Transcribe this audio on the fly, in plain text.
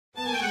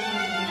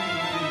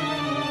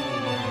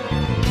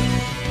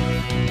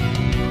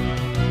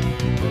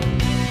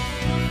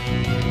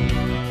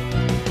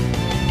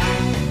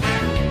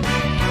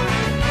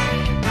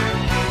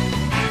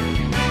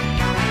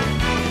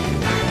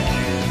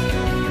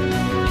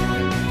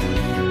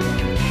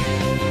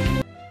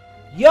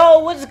Yo,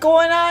 what's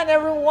going on,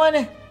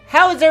 everyone?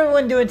 How is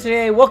everyone doing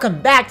today?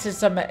 Welcome back to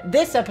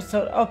this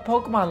episode of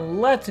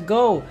Pokemon Let's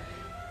Go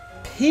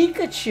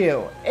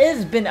Pikachu.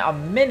 It's been a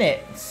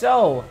minute,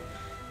 so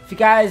if you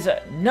guys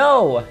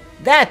know,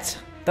 that's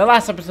the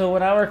last episode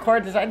when I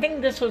recorded this. I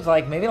think this was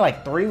maybe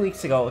 3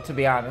 weeks ago, to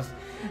be honest.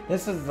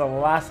 This is the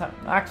last time,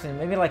 actually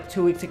maybe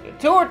 2 weeks ago,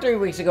 2 or 3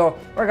 weeks ago,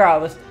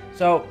 regardless.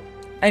 So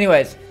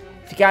anyways,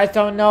 if you guys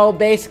don't know,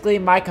 basically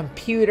my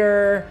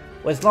computer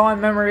was low on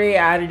memory.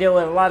 I had to deal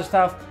with a lot of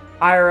stuff,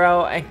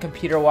 IRL and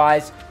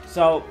computer-wise.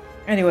 So,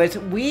 anyways,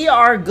 we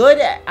are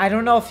good. I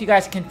don't know if you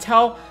guys can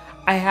tell.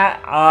 I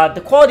had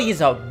the quality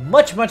is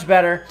much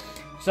better.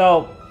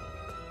 So,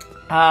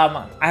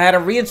 I had to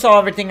reinstall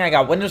everything. I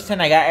got Windows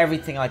 10. I got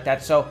everything like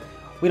that. So,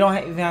 we don't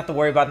even have to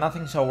worry about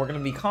nothing. So, we're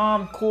gonna be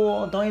calm,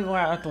 cool. Don't even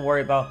have to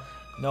worry about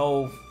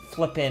no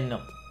flipping.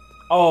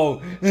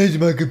 Oh, is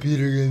my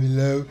computer gonna be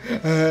low?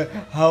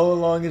 How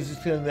long is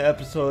this gonna be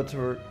episode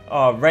to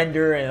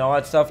render and all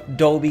that stuff?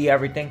 Dolby,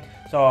 everything.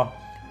 So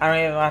I don't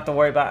even have to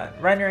worry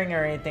about rendering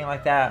or anything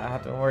like that. I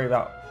have to worry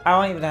about. I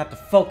don't even have to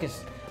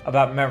focus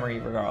about memory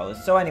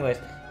regardless. So, anyways,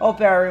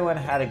 hope everyone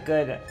had a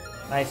good,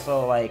 nice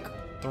little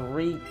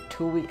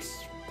 2 weeks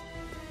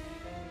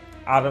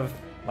out of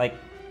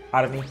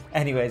me.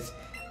 Anyways,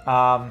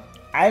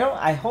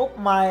 I hope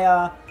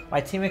my my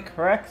team is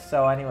correct.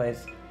 So,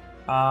 anyways,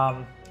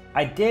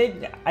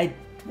 I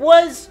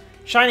was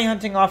shiny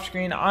hunting off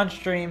screen on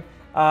stream.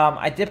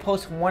 I did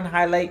post one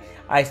highlight.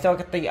 I still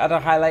got the other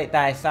highlight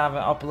that I still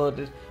haven't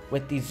uploaded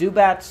with the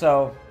Zubat.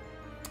 So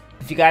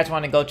if you guys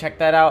want to go check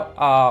that out,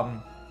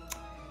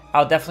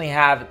 I'll definitely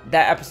have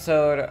that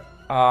episode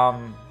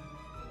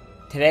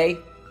today,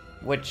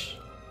 which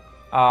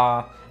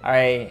that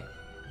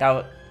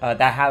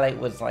highlight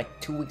was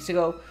 2 weeks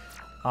ago.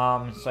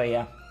 So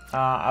yeah,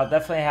 I'll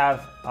definitely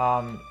have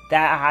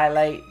that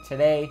highlight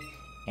today.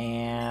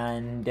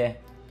 And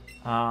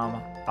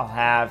I'll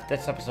have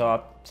this episode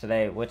up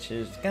today, which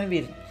is going to be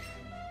the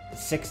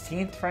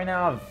 16th right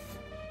now.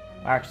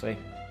 Actually,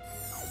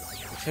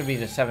 it should be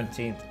the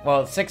 17th.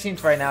 Well,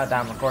 16th right now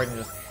that I'm recording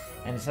this,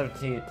 and the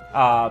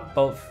 17th,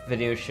 both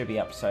videos should be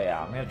up. So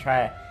yeah, I'm going to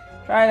try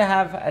to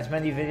have as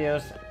many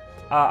videos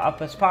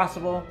up as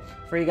possible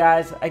for you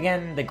guys.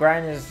 Again, the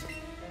grind is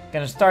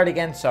going to start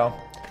again, so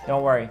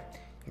don't worry.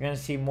 You're gonna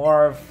see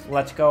more of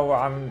Let's Go.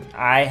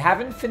 I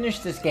haven't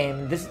finished this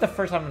game. This is the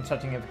first time I'm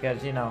touching it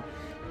because, you know,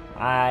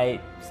 I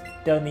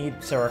still need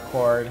to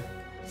record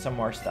some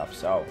more stuff.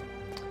 So,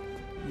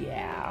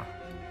 yeah.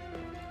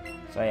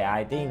 So yeah,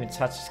 I didn't even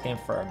touch this game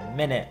for a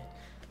minute.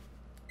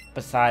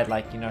 Beside,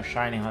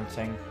 shiny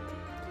hunting.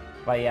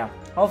 But yeah,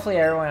 hopefully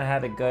everyone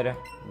had a good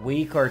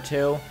week or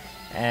two.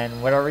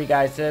 And whatever you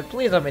guys did,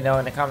 please let me know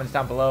in the comments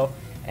down below.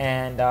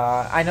 And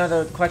I know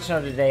the question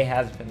of the day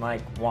has been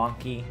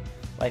wonky.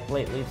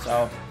 Lately,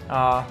 so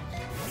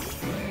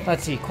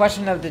let's see.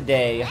 Question of the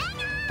day: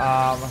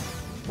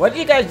 what did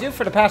you guys do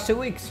for the past 2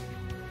 weeks?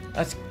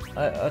 Let's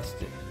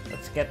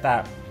get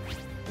that.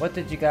 What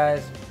did you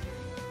guys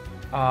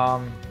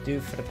do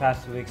for the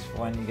past 2 weeks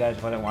when you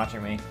guys wasn't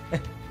watching me?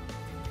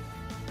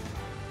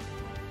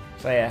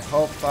 So yeah,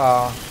 hope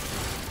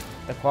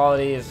the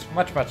quality is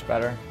much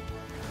better.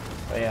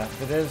 So yeah,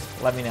 if it is,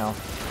 let me know.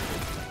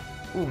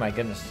 Ooh, my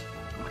goodness.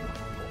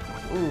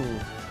 Ooh,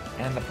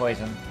 and the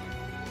poison.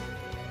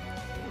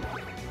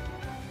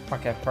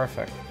 Okay,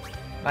 perfect.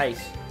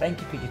 Nice. Thank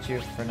you, Pikachu,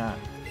 for not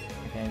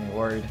making me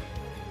worried.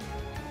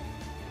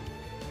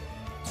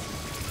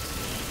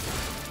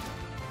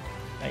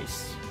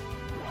 Nice.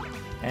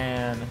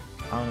 And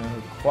I don't know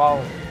who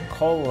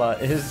Cola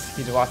is.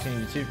 He's watching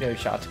YouTube. Go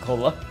shout out to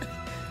Cola.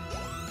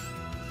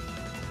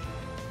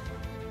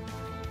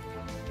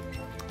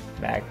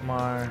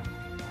 Magmar.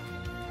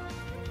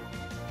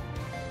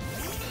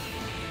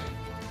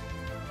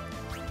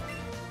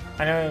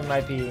 I know it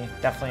might be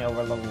definitely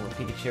over level with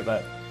Pikachu,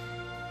 but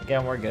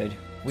again, we're good.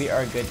 We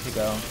are good to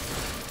go.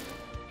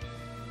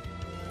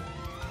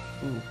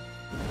 Ooh.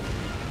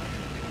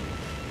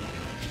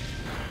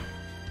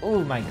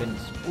 Ooh, my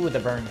goodness. Ooh, the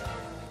burn.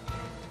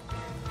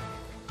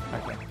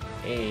 Okay.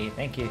 Hey,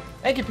 thank you.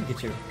 Thank you,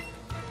 Pikachu.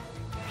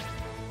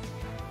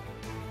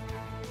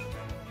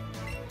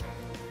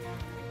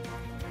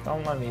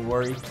 Don't let me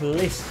worry,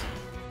 please.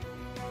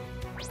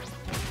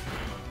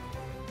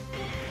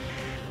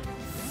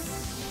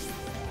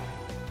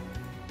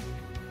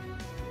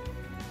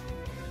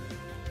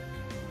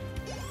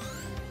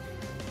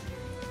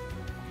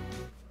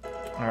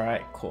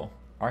 Alright, cool.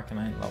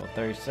 Arcanine level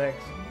 36.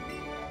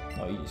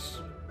 No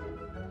use.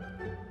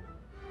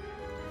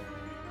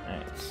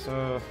 Alright,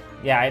 so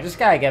yeah, I just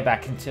gotta get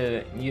back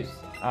into use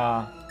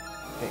of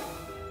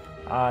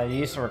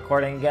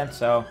recording again,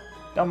 so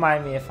don't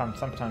mind me if I'm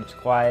sometimes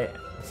quiet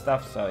and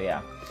stuff, so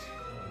yeah.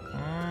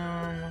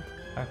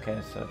 Okay,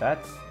 so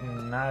that's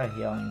not a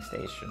healing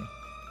station.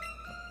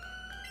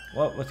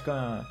 What's going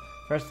on?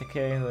 First the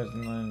kid who was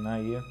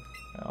not you.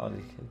 All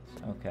these kids.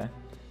 Okay.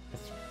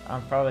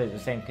 I'm probably the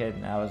same kid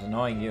and I was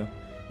annoying you.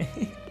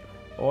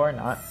 Or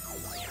not.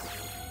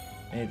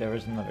 Maybe there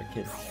was another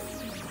kid.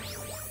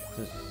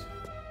 Just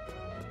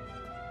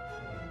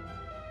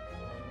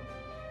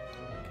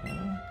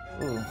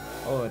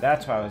Oh,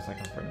 that's why I was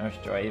looking for Nurse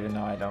Joy, even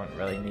though I don't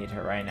really need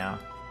her right now.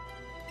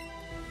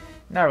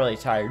 Not really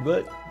tired,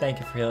 but thank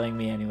you for healing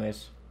me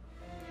anyways.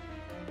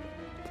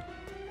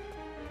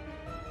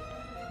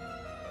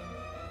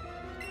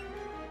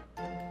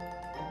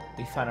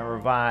 We found a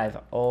revive.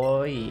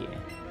 Oh yeah.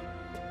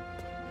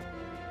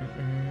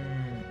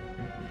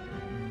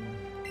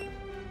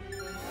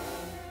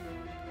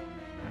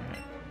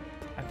 Alright.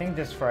 I think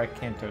this is where I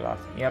came through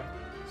last. Yep,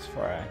 this is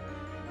where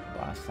I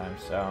last time.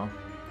 So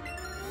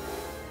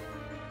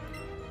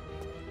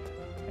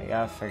I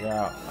gotta figure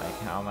out like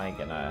how am I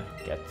gonna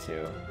get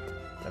to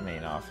the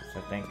main office.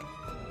 I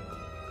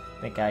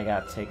think I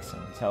gotta take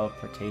some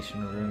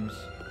teleportation rooms.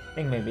 I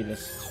think maybe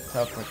this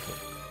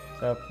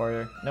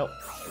teleporter. Nope.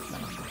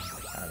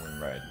 I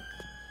remember it.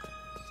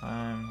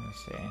 Let me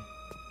see.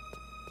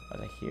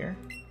 Was it here?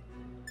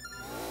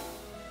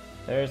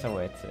 There's a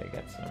way to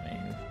get to the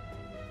main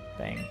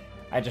thing.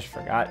 I just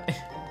forgot.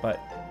 But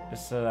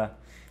this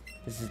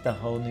is the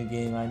whole new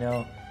game. I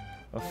know.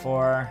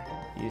 Before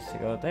you used to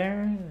go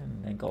there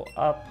and then go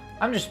up.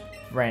 I'm just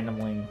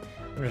rambling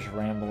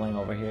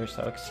over here.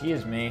 So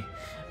excuse me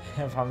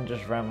if I'm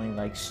just rambling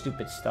like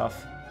stupid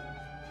stuff.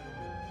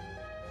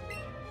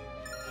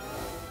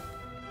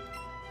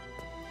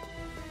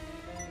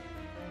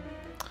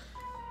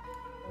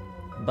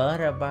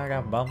 Bada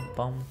bada bum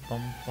bum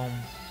bum bum.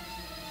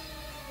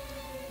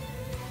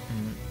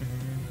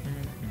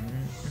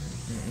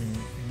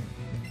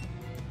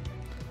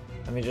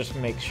 Let me just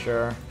make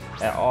sure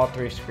that all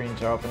 3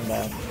 screens are open.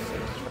 Then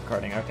it's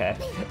recording. Okay.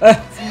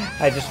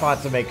 I just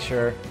want to make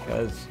sure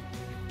because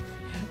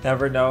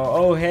never know.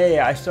 Oh hey,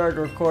 I started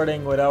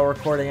recording without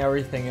recording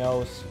everything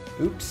else.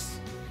 Oops.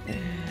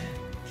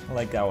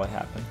 Like that would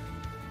happen.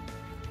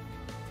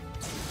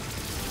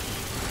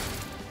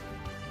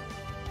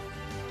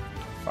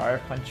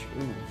 Fire punch.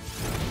 Ooh.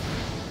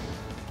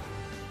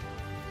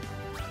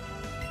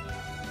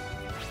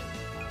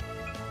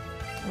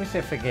 Let me see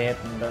if I can hit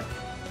him there.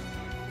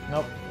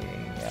 Nope.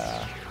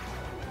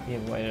 He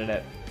avoided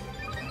it.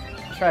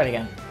 Let's try it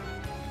again.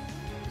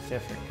 Let's see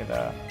if we could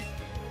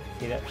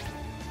feed it.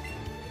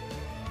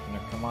 No,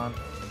 come on.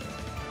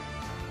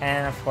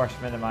 And of course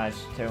minimize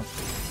too.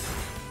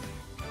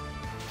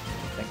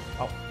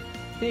 Oh,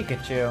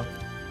 Pikachu.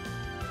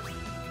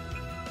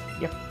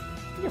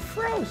 You're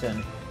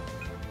frozen.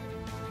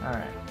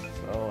 Alright,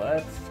 so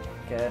let's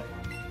get...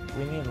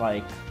 We need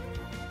like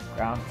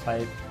ground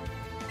type,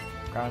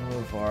 ground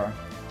move, or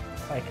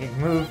psychic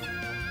move.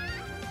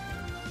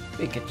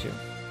 Pikachu.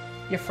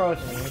 You're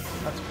frozen, you're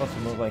not supposed to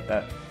move like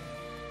that.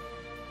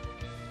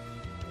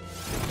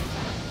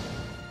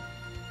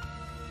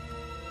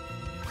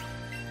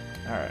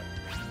 Alright.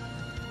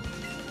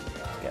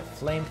 Let's get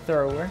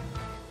flamethrower.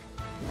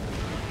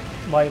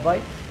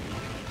 Bye.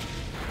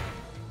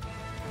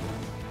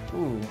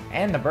 Ooh,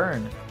 and the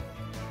burn.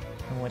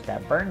 And with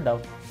that burn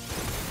though.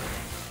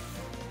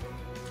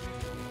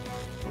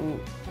 Ooh,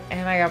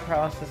 and I got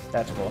paralysis.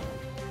 That's cool.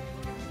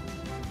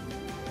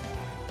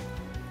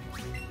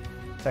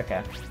 It's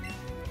okay.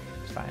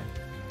 It's fine.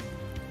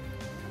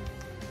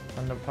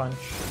 Thunder punch.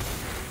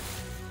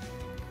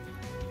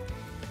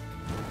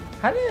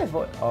 How did I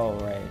avoid? Oh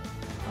right.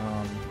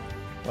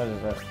 What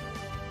is it?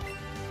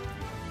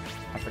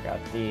 I forgot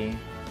the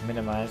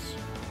minimize.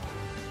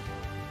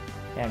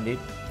 Damn, dude.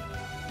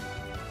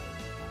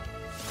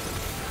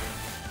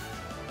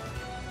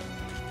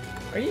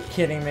 Are you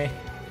kidding me?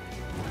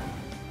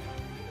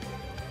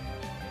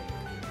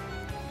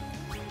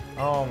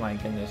 Oh my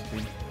goodness,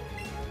 dude.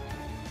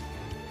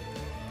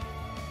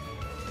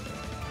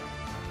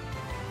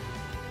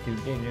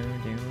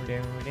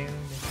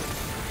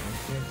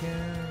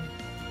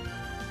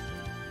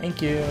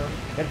 Thank you.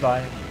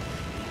 Goodbye.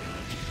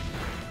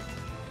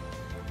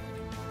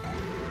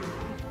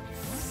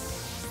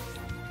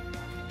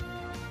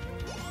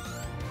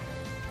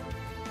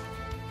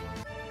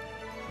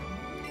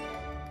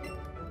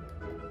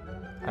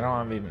 I don't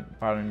want to be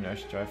bothering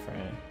Nurse Joy for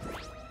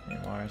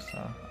anymore, so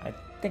I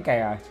think I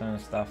got some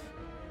stuff.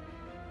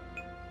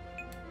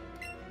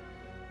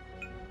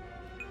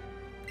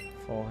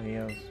 Full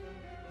heals.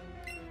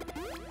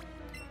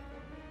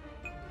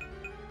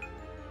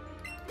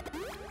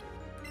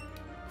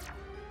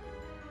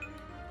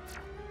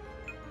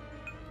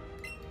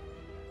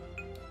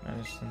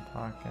 Medicine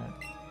pocket.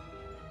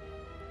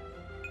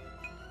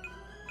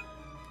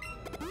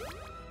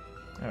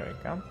 There we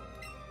go.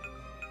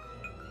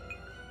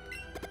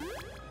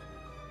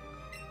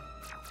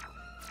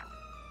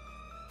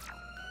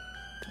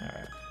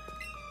 Alright.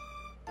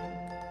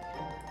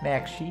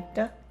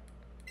 Maxita.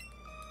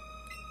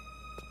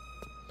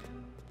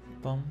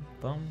 Bum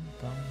bum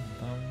bum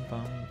bum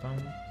bum bum.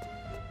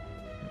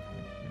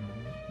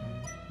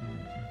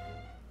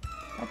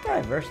 I thought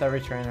I versed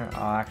every trainer.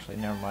 Oh, actually,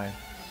 never mind.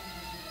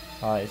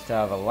 I still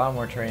have a lot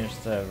more trainers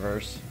to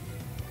verse.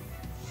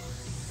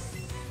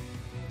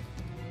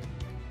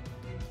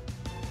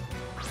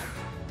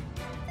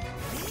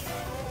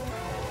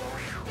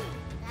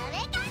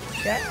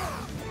 Okay.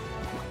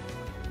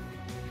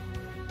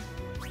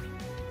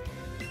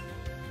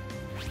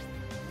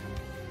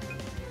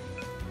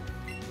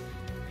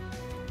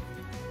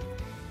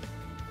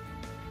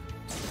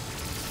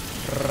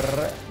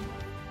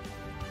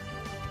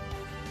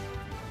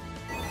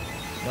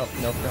 Nope,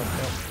 nope, nope,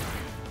 nope.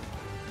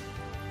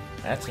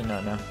 That's a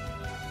no-no.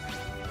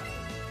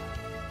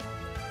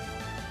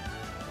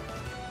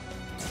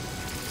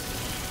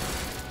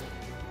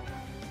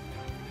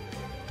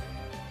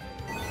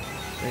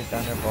 Three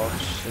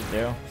Thunderbolts should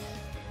do.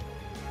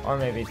 Or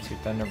maybe 2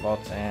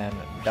 Thunderbolts and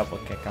double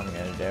kick I'm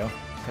gonna do.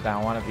 Because I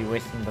don't want to be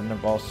wasting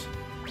Thunderbolts.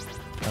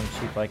 I'm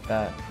cheap like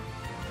that.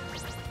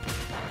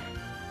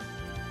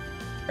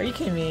 Are you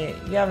kidding me?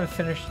 You haven't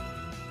finished.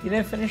 You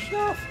didn't finish it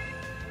off?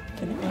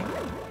 Kidding me?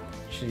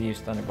 Should have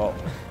used Thunderbolt.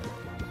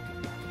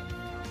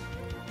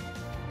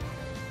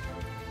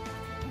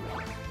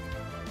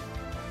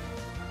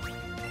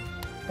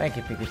 Thank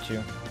you,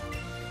 Pikachu.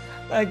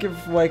 Thank you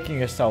for waking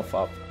yourself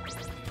up.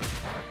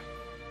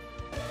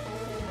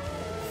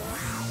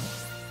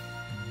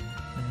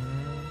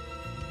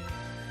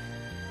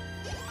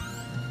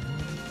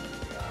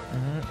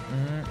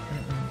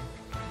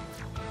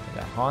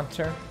 The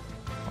Haunter.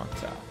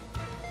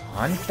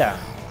 Hunter.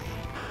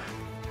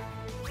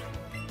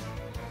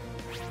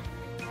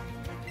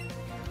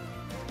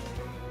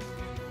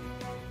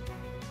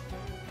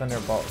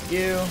 Thunderbolt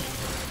you.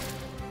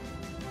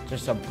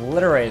 Just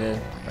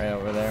obliterated right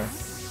over there.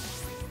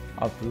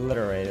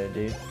 Obliterated,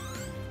 dude.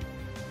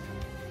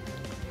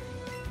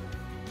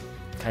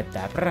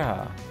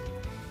 Kadabra.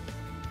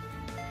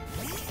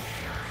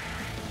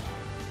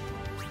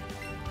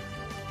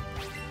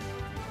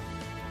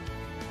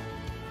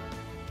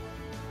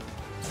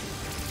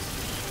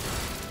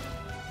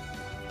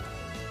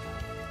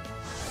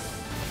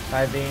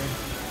 High beam.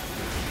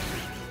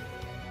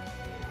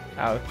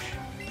 Ouch.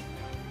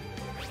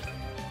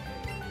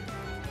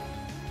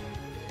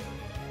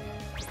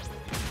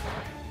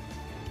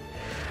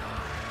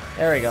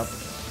 There we go.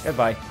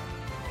 Goodbye.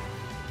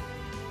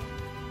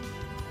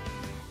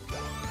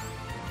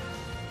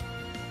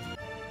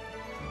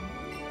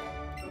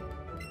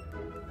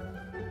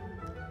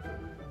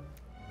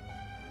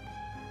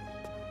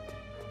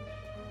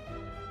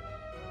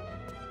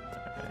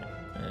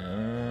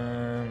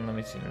 Let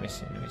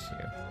me see.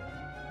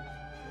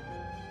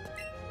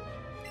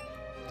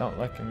 Don't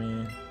look at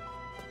me.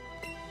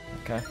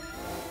 Okay.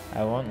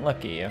 I won't look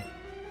at you.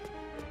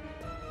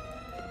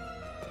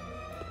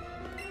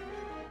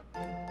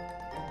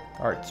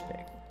 Art's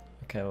big.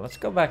 Okay, let's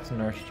go back to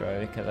Nurse Joy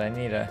because I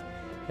need to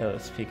heal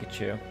this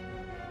Pikachu.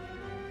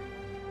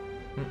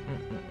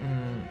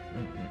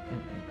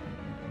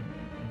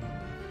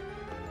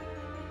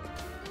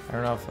 I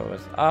don't know if it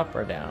was up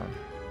or down.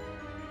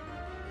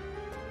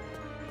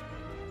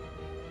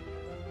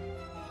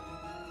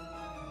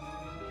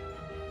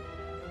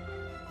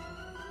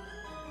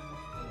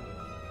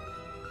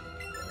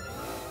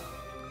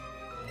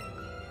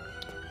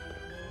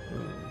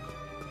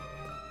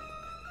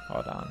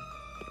 Hold on.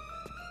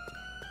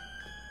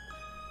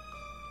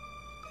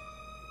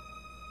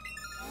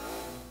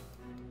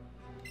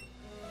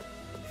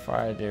 Before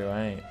I do,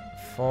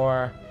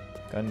 go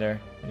under,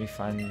 let me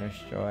find Nurse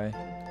Joy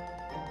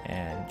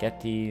and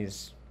get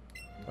these,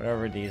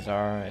 whatever these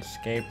are,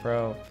 escape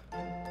rope,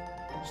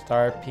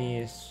 star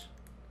piece,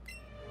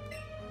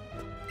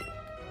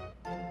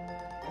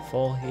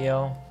 full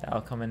heal,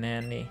 that'll come in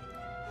handy.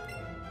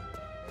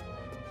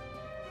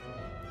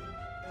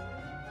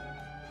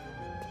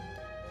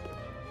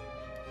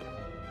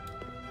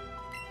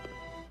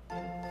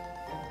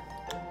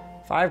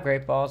 Five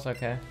great balls,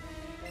 okay.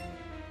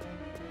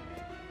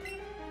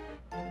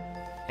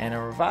 And a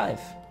revive.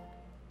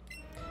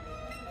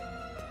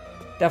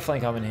 Definitely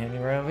come in handy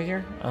right over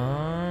here.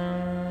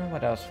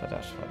 What else? Did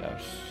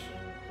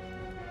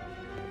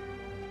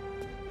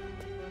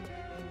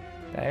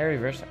I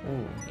reverse?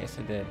 Ooh, yes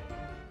I did.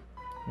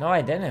 No,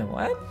 I didn't.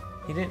 What?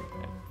 He didn't.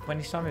 When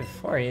he saw me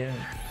before, he didn't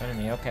go to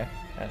me. Okay,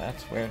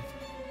 that's weird.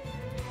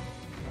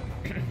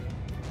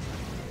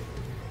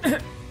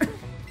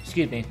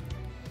 Excuse me.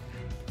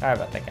 Sorry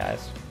about that,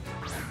 guys.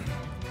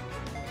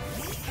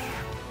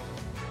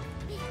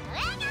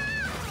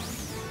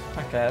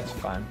 Okay, that's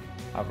fine.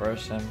 I'll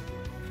roast him.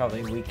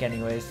 Probably weak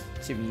anyways.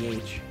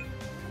 TBH.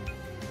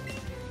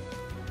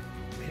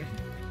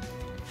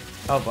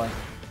 Oh boy.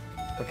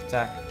 Quick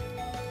attack.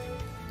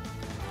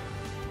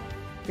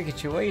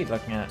 Pikachu, what are you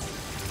looking at?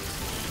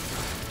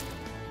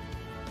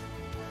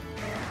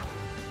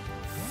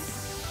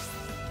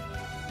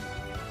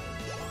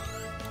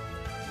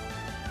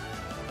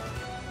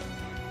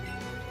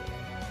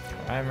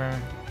 Primer.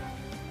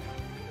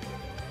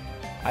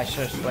 I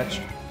should have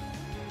switched.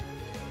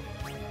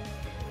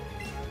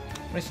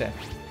 Let me see. If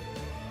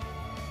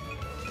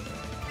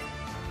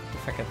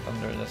I can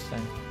thunder this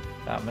thing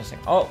without missing.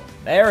 Oh,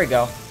 there we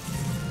go.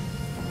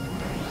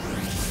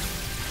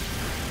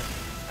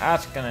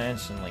 That's gonna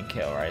instantly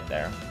kill right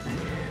there.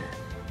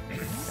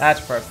 That's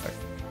perfect.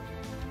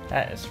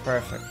 That is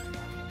perfect.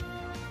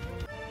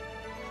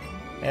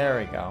 There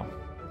we go.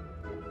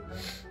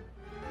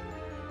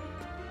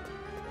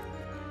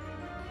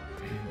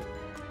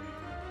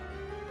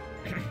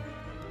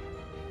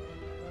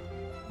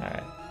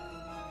 Alright.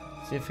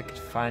 See if we can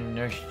find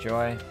Nurse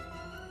Joy.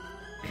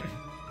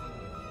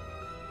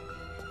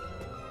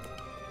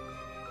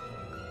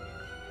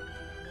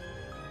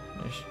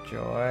 Miss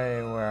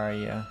Joy, where are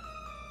you?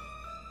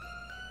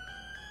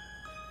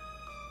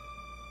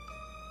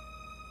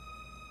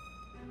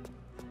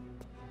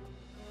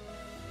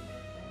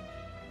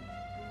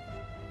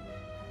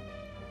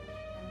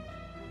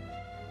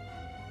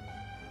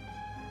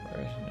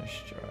 Where's Miss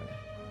Joy?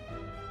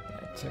 Yeah,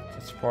 I took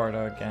the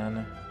Sparta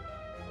again.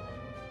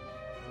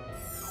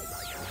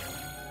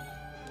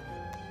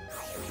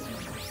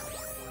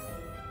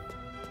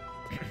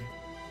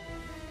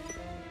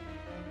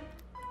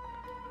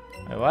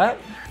 Wait, what?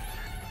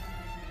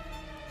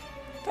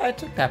 I thought I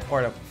took that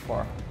port up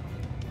before.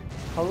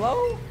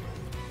 Hello?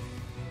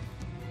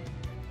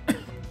 Did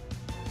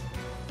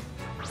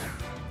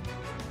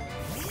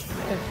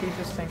he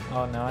just think?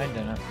 Oh no, I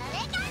didn't.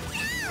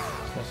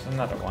 Just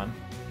another one.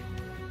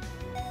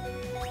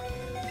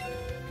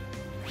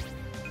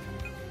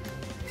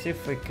 See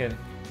if we could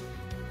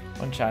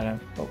one-shot him.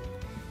 Oh,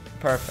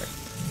 perfect.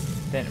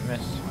 Didn't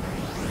miss.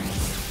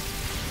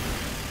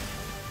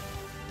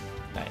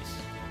 Nice.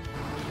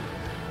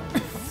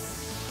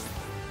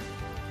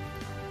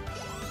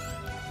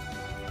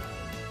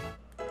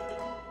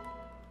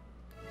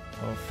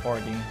 Oh,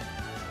 40.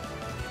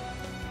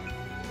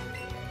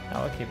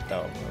 Now we'll keep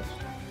that move.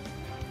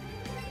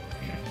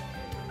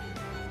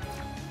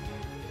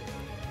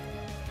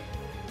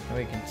 And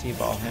we can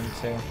T-ball him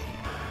too.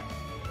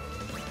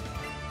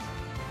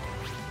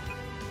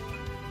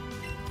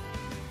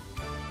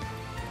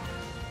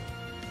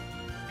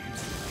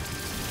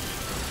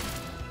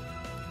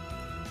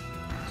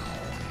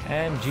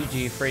 And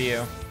GG for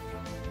you.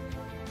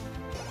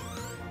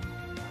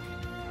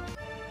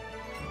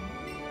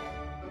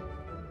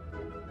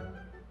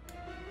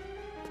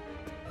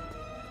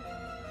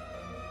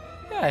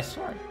 Yeah, I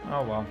swear.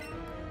 Oh well.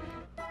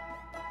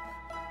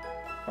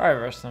 I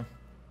reversed him.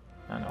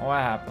 I don't know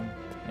what happened.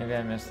 Maybe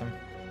I missed him.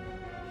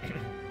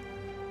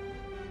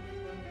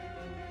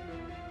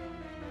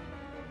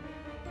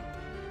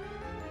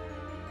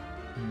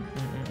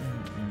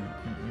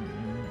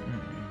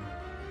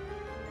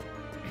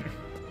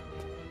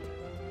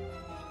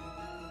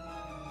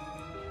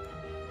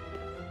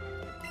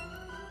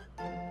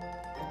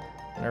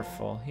 They're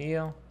full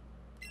heal.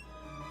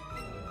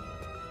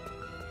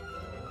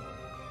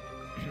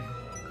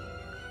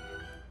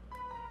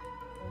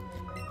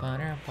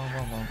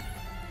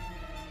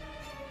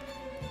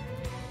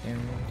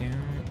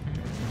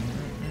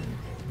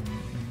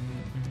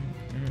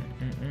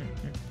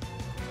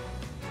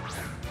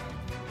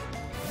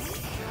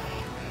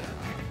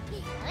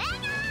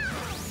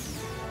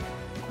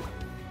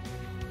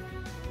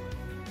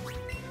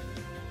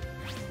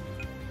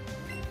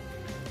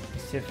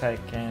 See if I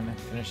can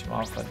finish him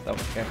off with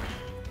double kick.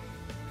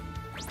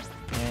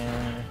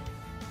 And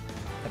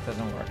that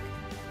doesn't work.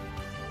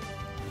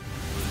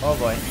 Oh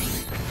boy.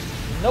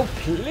 No,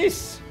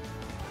 please!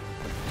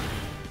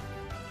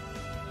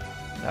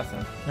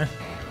 Nothing.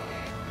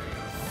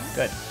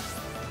 Good.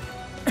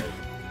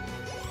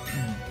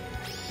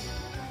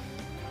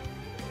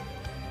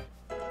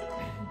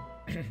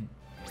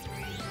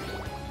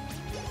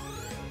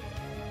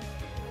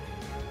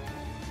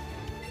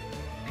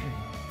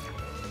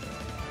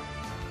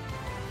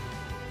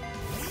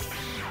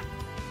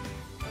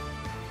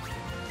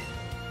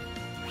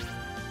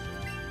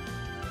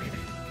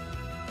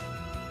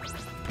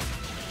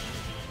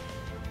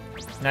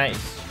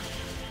 Nice.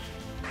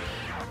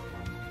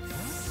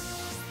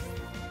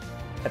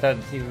 I thought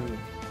he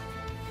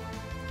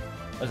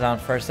was on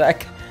for a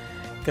sec,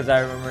 because I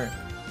remember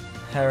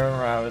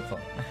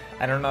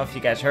I don't know if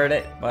you guys heard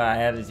it, but I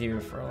had his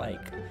TV for like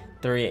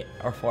 3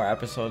 or 4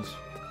 episodes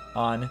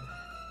on.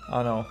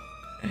 Oh no,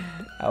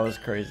 that was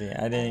crazy.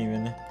 I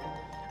didn't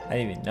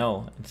even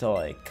know until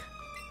like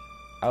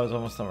I was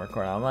almost done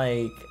recording. I'm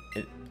like,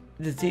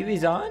 the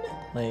TV's on?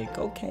 Like,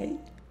 okay,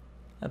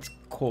 that's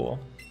cool.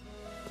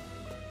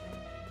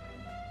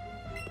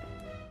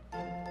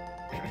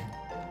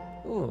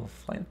 Ooh,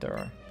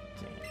 flamethrower.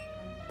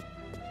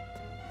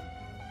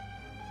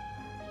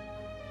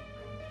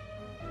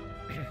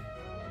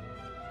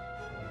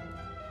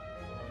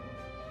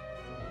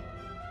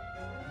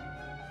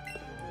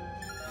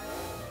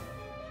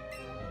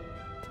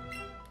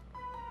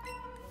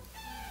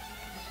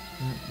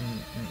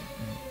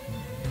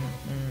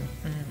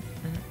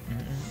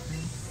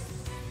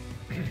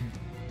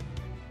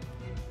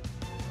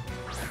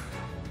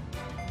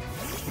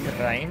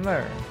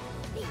 Grimer.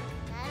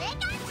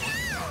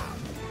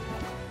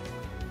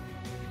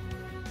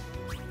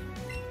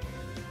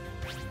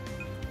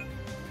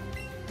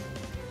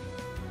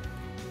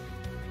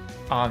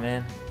 Aw,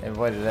 man, I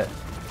avoided it.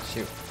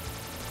 Shoot.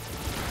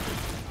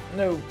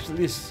 No,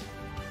 please.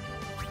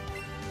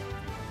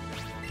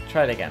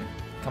 Try it again.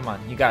 Come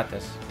on, you got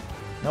this.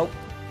 Nope.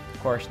 Of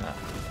course not.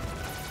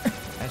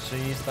 I should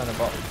use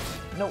Thunderbolt.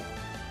 Nope.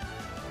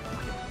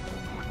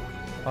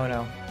 Oh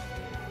no.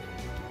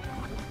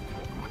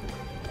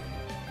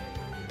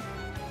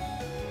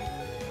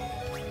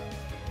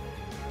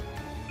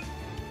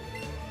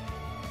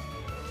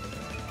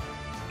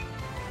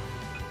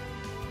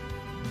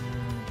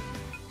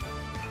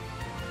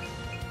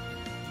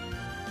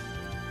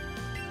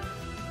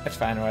 It's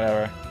fine,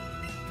 whatever.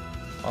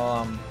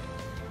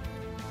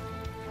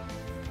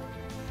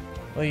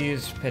 We'll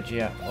use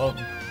Pidgeot. Well,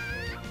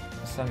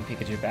 some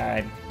Pikachu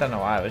bad. Don't know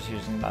why I was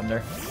using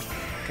Thunder.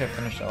 Could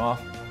finish it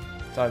off.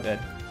 It's all good.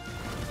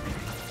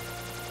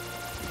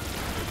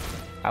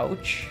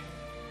 Ouch.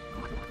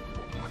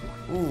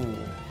 Ooh.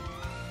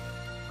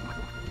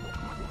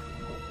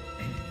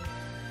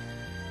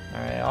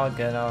 Alright, all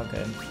good, all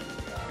good.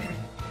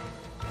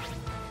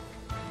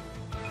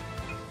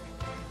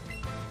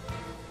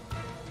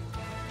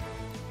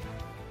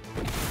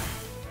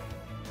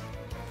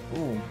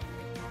 Ooh.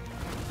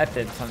 That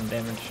did some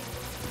damage.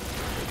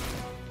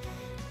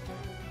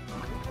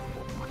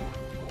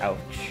 Ouch.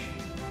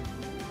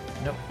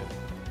 Nope.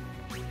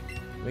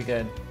 We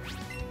good.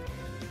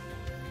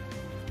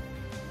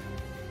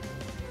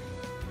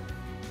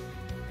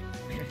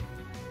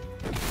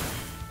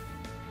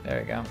 There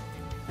we go.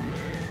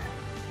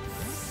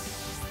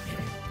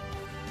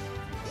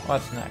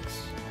 What's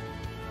next?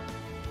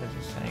 What's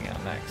he saying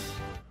out next?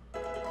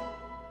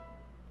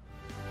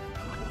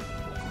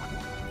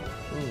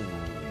 Ooh,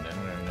 no.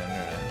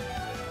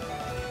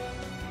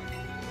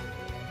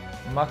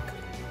 Muck.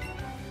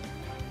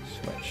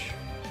 Switch.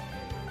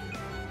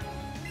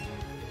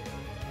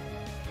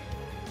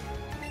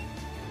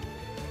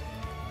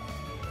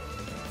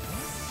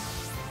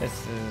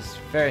 This is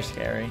very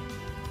scary.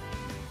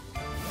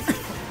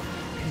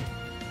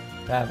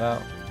 That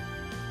about.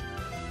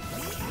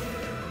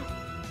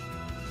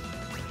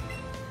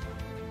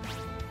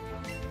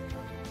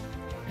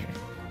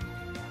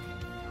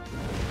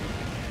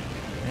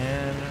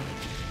 And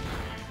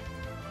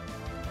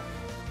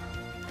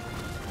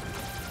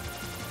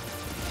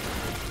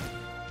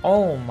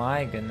oh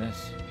my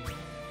goodness.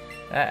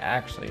 That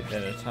actually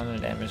did a ton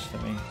of damage to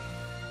me.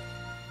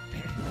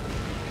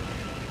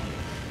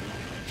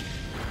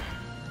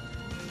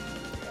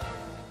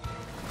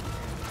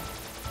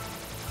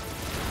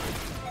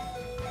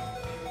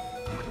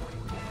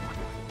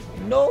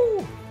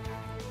 No!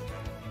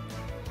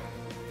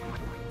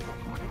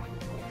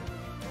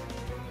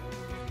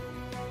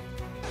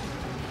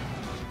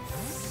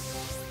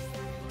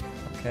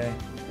 Okay,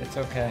 it's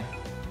okay.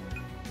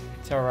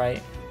 It's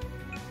alright.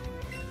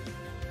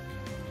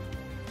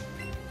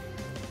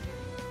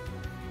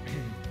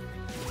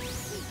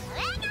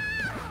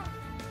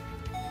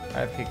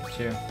 Alright,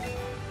 Pikachu.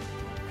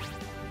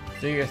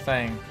 Do your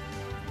thing.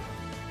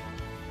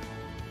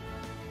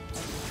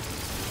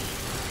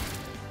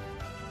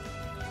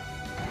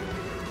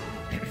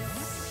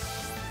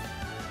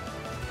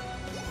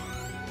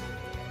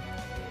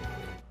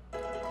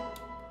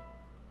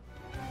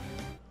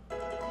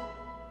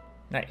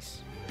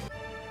 Nice.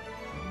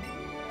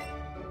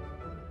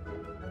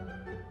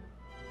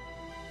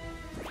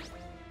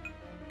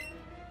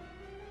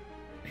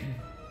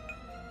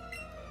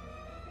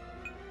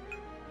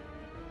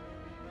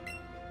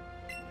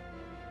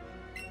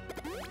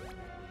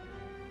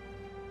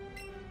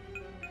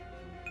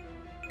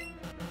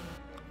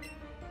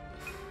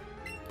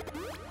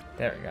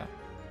 There we go.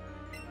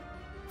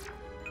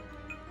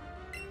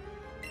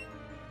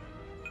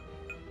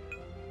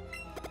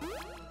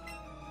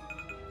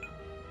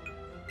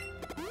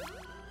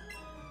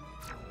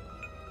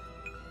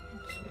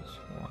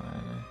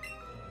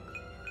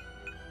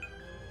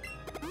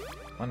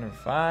 One or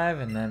five,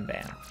 and then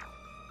bam.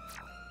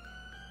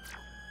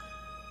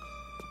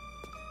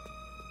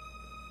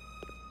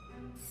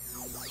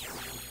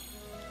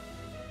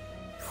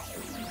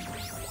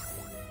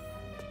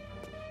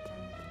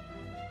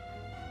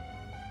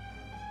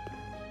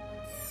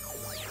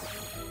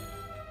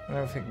 I don't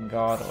know if we can go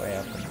all the way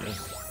up and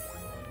just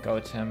go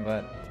to him,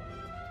 but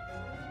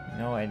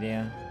no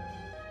idea.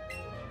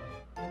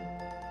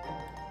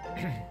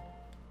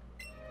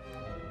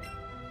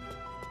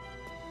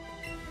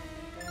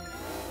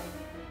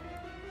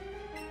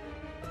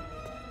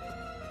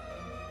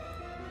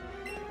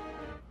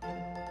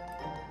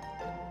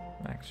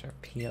 Max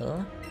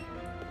Repeal.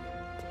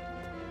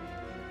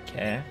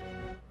 Okay.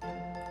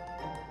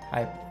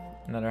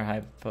 Another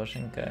hype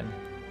potion, good.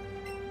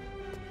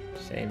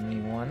 Save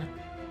me one.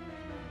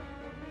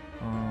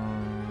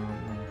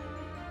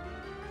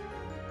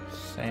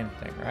 Same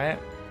thing, right?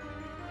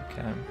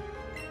 Okay.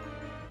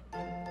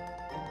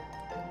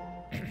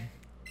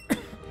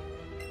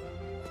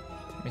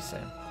 Let me see.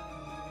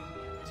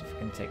 See if we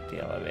can take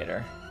the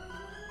elevator.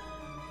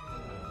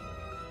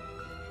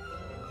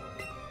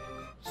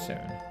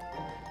 Soon.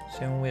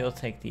 Soon we'll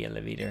take the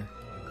elevator.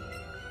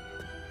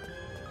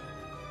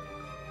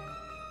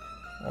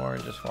 Or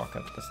just walk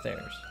up the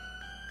stairs.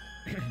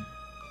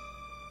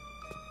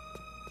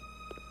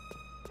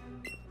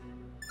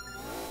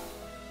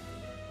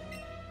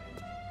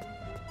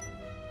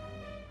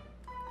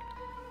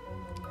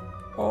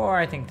 Or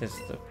I think this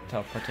is the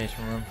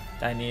teleportation room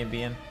that I need to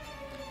be in.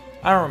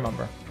 I don't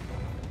remember.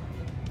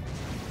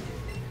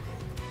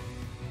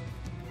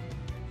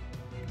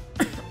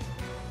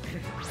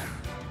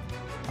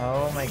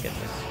 Oh my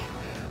goodness.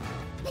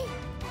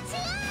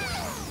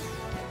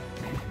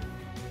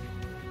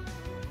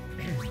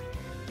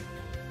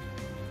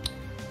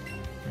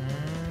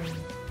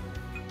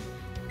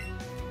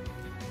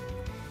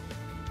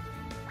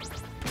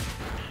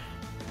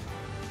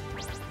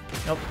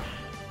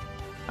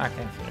 I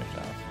can finish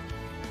off.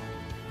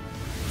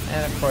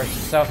 And of course,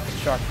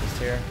 self-destruct is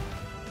here.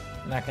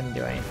 Not gonna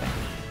do anything.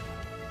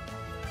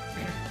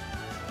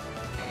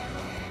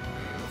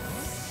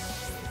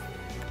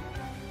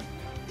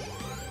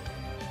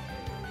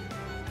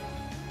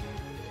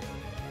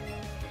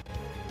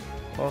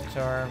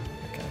 Voltorb,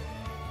 okay.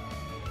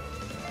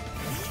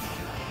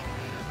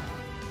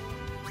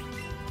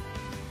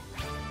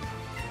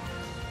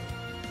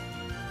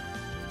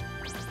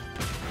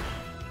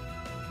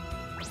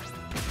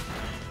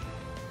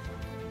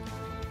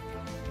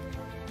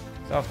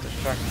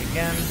 Self-destruct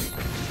again.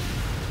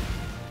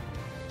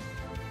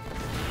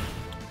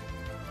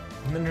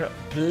 Mineral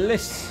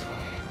Bliss.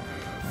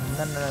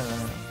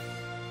 No.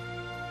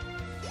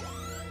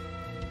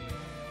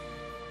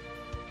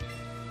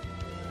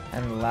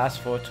 And the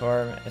last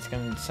Voltorb, it's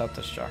gonna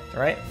self-destruct,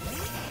 right?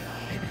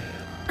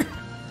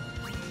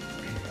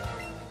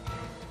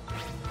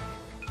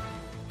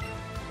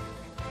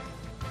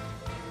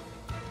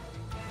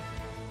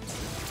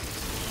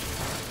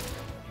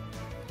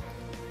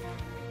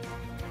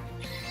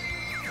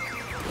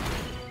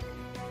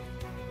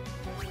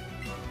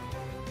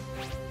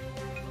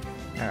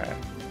 Alright.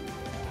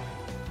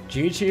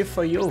 GG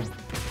for you,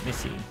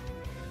 Missy.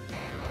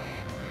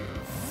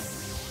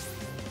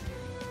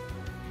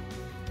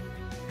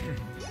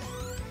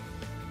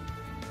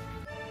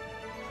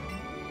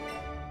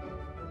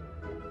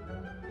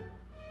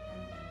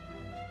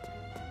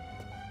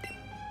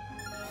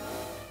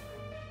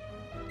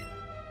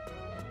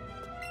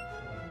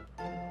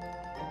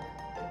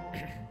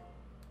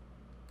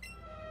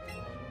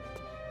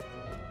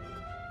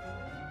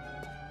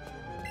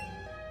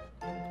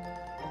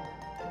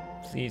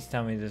 Please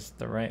tell me this is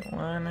the right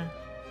one. I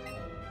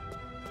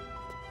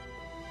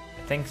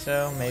think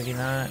so, maybe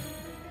not.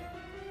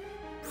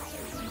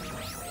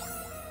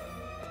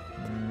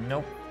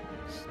 Nope,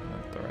 it's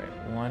not the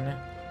right one.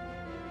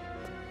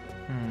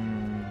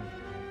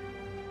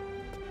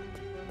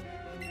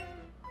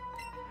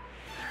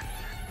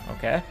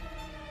 Okay.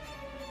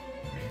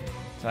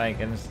 So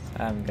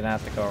I'm gonna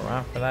have to go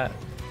around for that.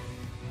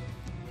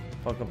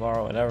 Pokeball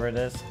or whatever it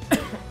is.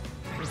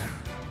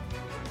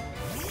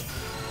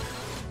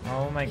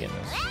 Oh my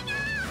goodness.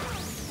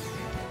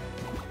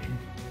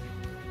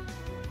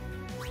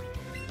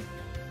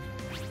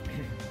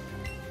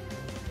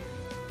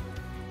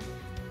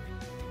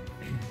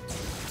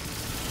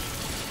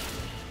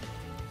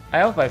 I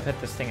hope I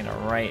put this thing in the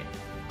right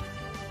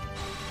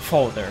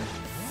folder.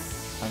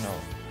 I don't know.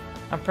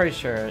 I'm pretty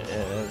sure it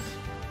is.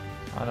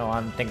 I don't know,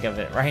 I'm thinking of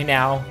it right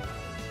now.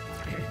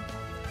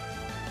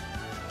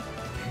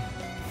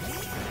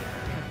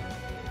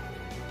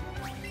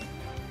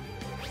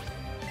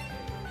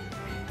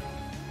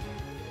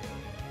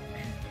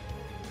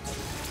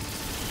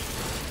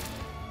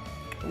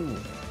 Ooh,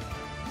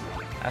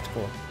 that's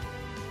cool.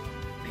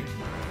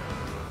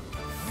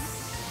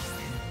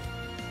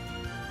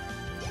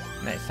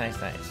 Nice.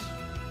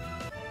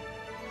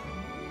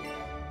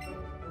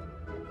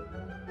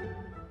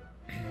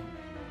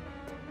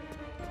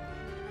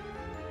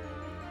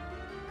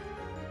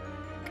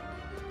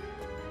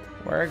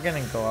 We're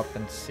gonna go up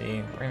and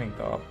see. We're gonna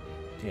go up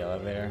the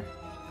elevator.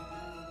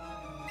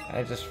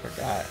 I just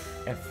forgot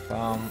if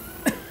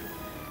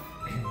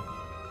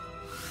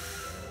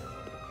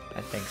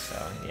I think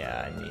so.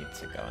 Yeah, I need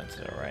to go into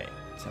the right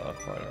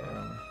teleporter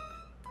room.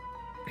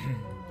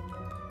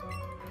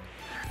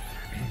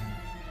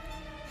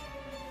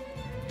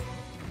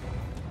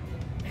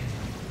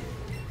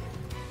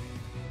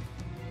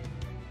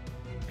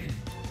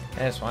 I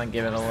just want to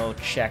give it a little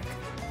check.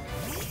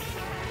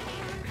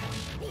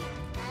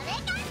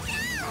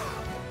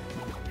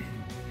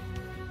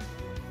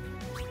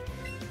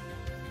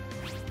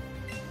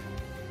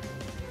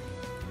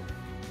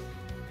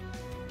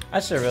 I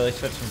should really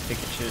switch from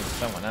Pikachu to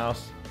someone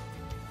else.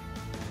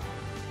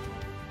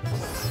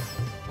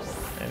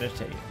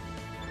 Meditate.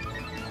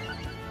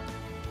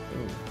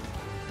 Ooh.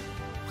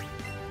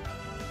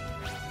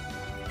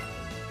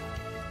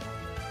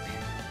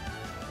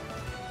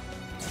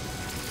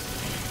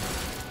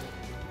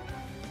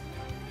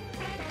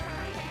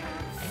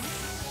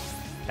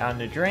 Down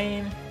the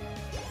drain.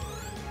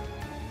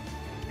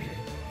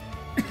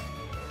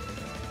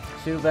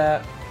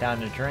 Zubat,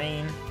 down the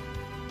drain.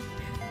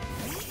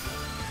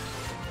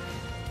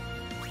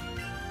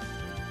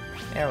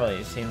 I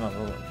really see him a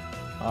little.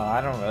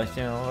 I don't really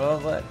see him a little,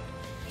 but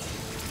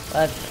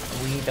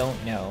we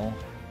don't know.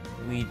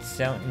 We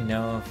don't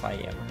know if I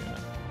ever know.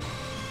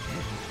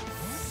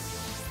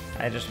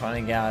 I just want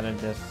to get out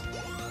of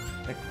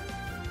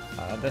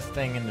this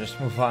thing and just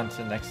move on to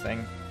the next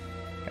thing.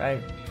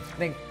 I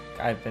think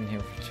I've been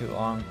here for too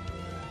long.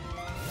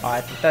 Oh,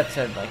 I think that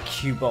said like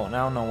Cubone. I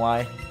don't know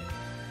why.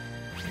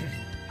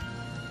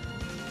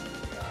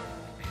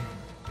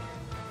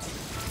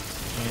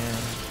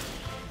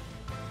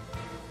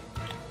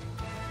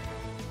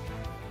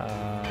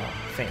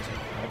 Fainting.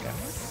 Okay.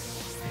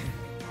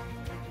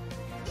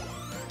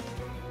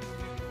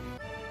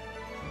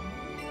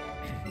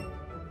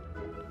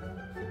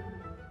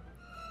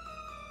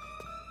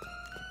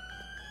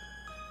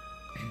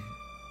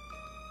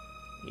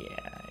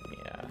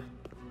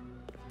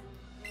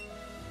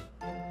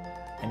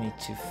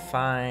 to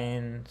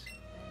find...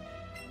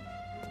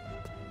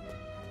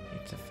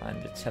 Need to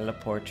find the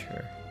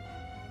teleporter.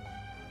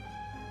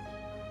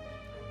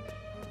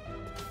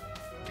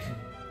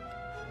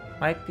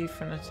 Might be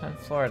from the 10th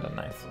floor or the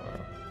 9th floor.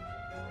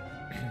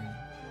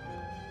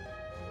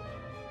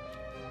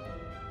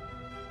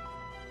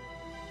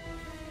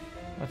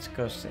 Let's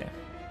go see.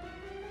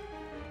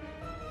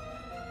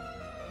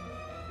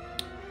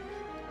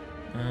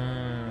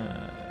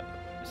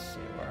 Let's see,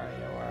 where are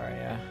you? Where are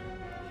you?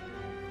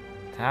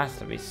 It has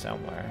to be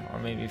somewhere, or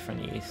maybe from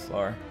the 8th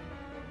floor.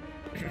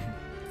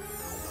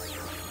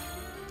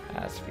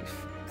 Has to be.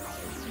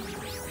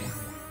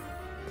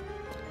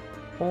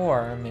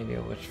 Or maybe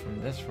it was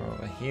from this room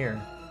over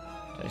here.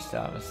 I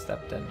still haven't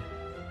stepped in.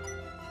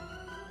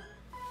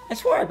 I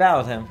swore I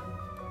battled him.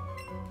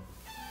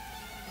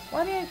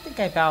 Why do I think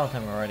I battled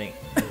him already?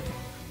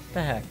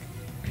 The heck?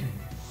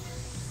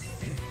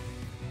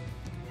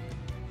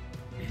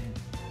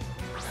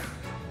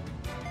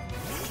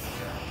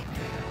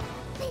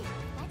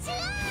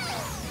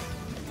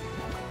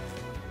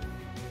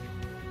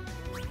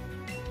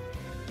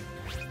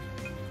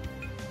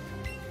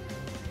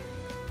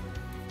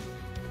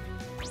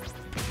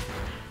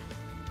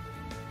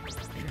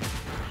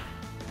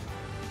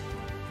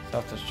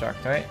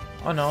 Self-destruct, right?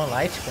 Oh no,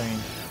 light screen.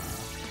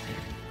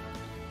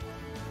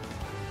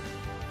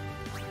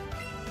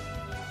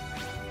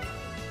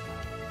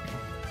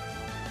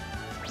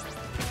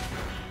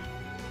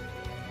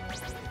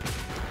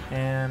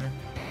 And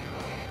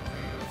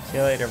see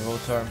you later,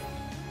 Voltorb.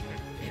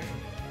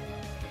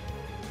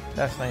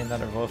 Definitely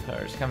another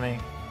Voltorb is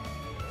coming.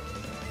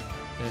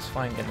 It is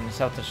fine getting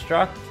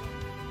self-destruct.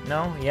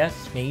 No?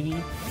 Yes? Maybe?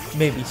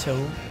 Maybe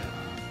so.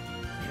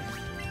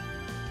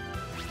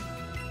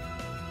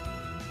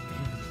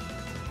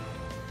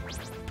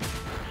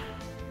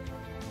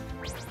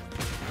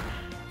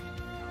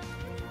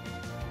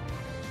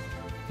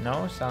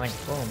 No? Sonic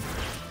Boom.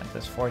 That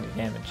does 40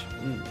 damage.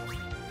 Ooh.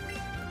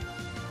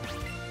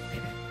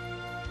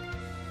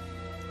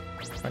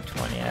 Or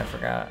 20, I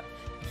forgot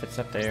if it's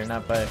up there or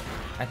not, but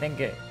I think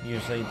it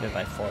usually did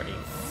like 40.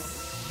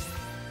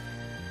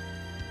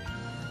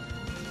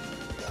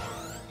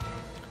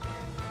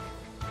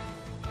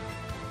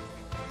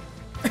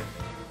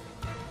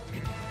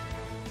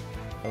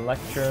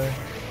 Electro.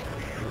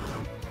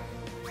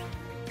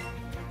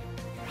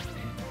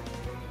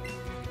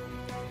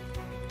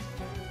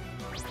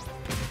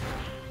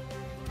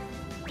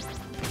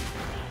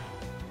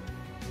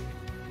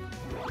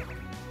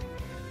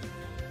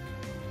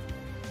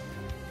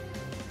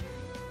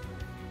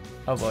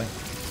 Oh boy.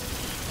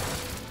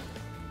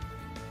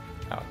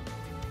 Oh.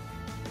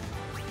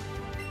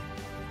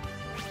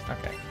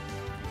 Okay.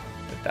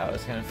 But that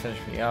was gonna finish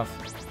me off.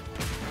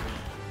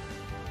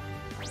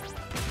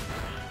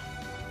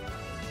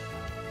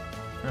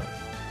 Oh.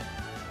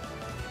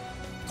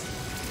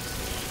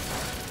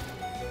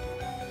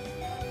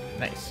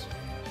 Nice.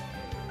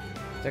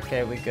 It's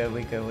okay, we good,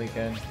 we good, we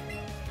good.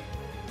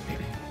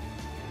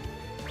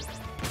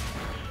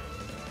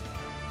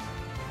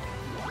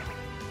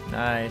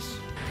 Nice.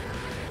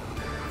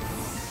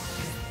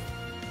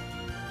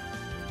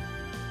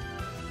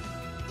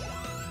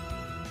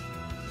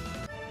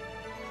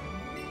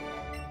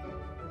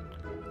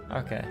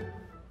 Okay,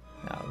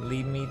 now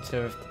lead me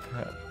to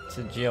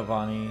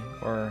Giovanni,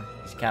 or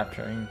he's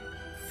capturing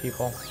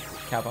people.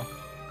 Kappa.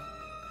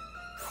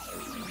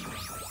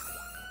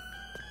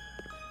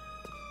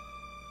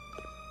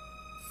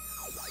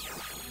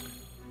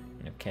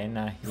 Okay,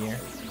 not here.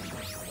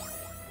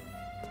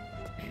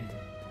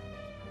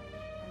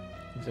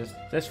 Is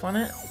this one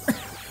it?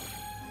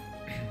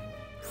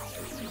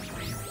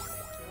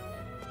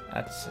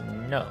 That's a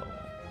no.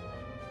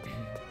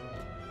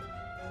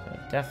 So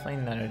definitely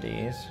none of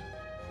these.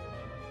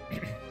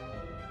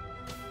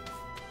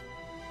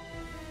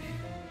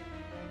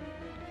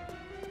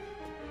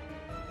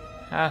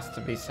 Has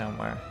to be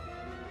somewhere.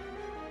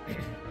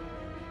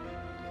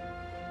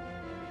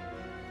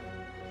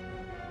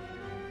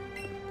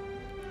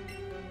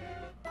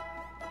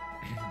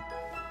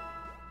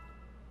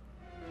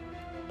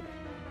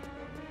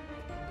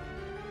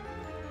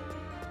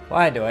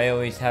 Why do I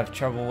always have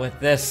trouble with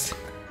this?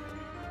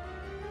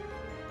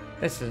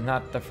 This is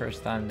not the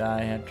first time that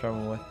I had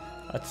trouble with,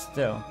 but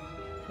still,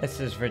 this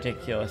is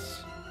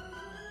ridiculous.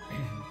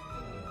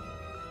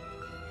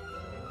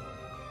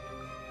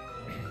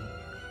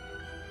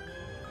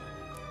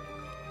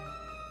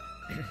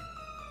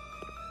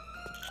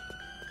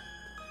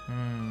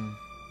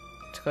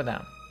 Let's go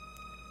down.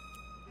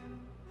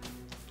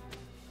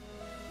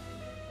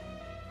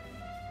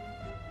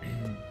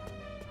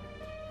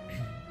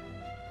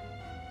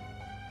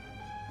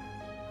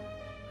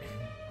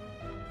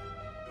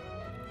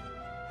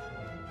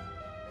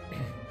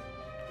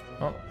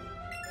 Oh.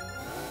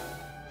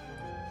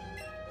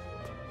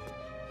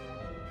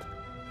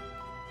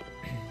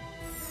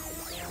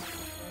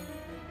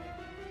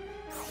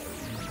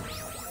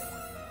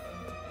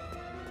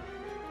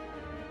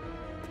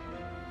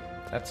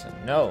 That's a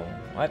no.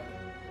 What?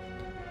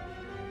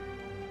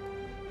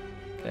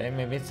 Okay,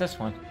 maybe it's this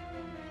one.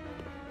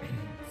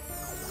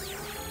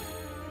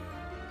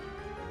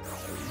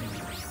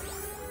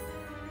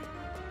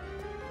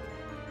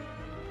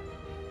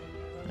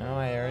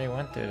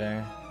 through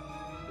there.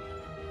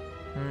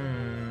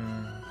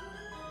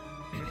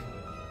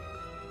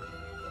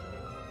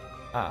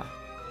 Ah.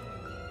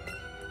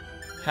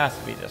 Has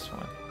to be this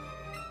one.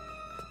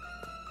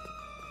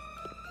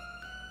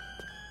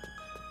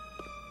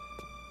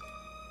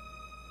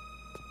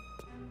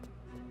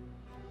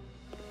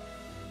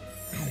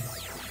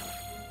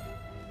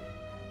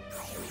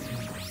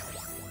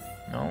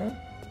 No?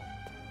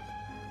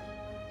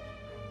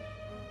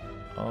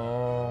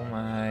 Oh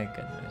my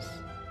goodness.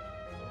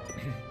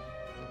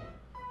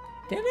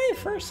 Did I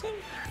first him?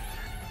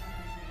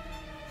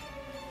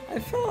 I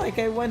feel like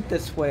I went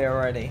this way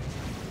already.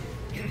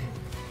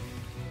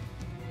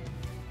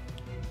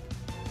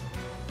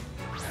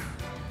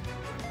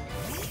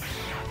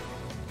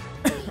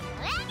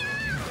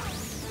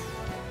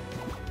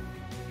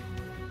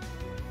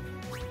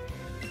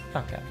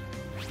 Okay.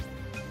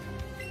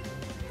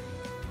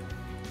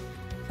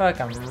 I feel like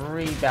I'm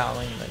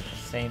rebattling like the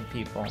same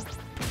people.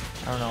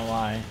 I don't know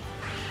why.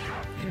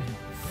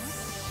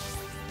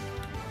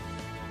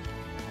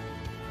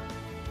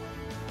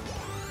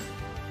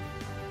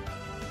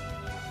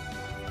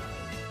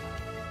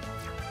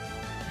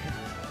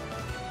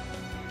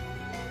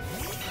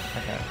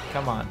 Okay,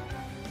 come on.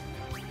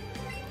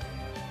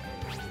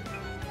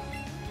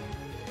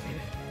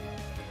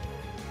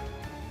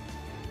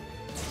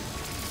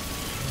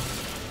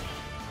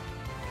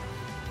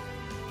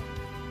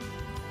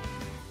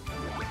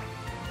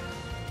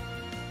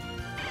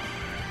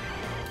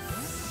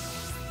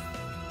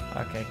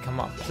 Okay, come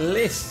on,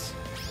 please.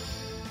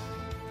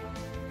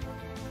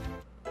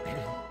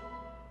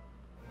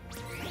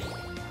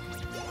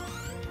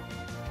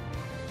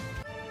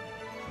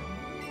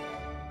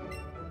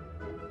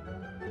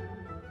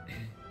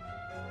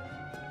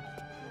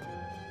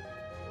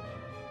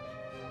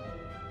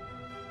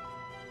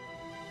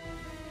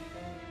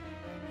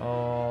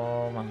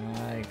 Oh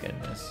my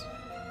goodness.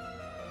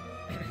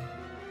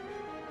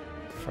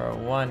 For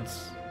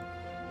once.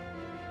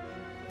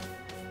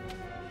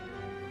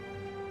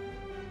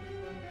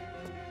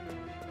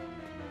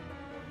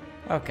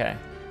 Okay.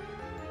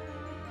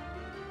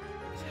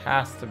 It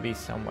has to be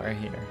somewhere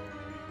here.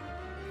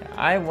 Okay,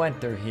 I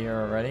went through here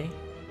already.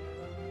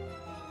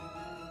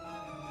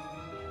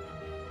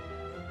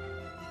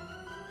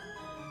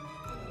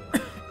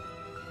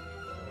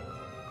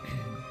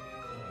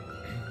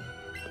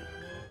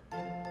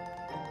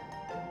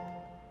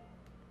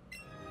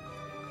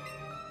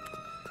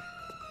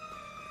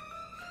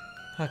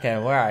 Okay,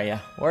 where are you?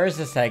 Where is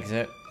this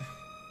exit?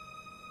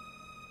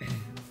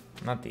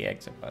 Not the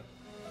exit, but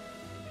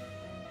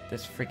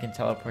this freaking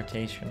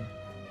teleportation.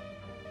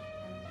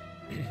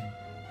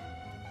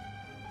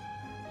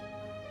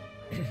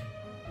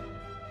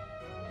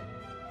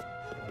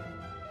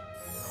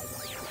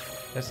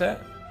 Is it?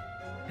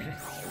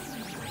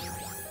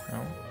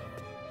 No?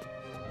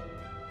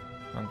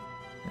 No,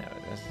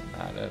 this is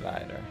not it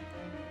either.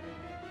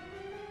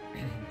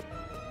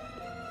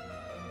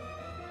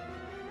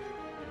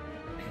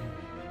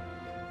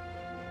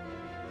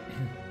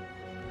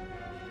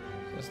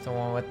 Is this the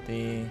one with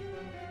the...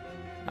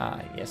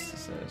 Ah, yes,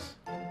 this is.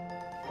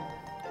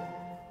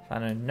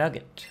 Found a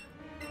nugget.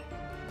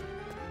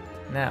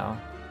 Now,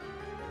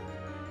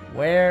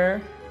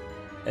 where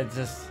is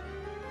this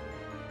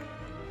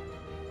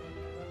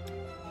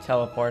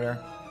teleporter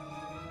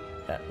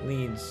that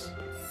leads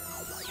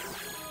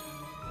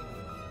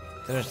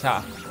to the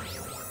top?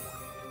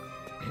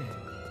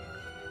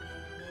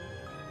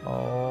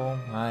 Oh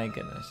my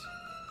goodness.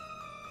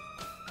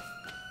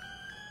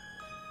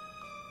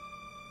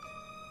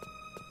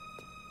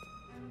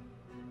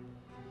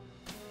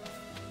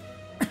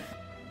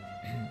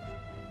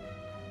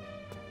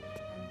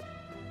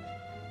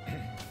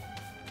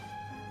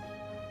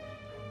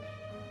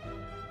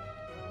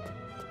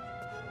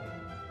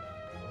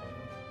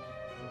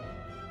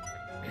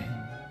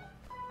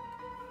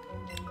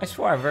 I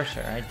swore I versed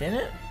her, I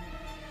didn't?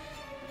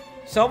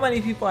 So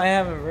many people I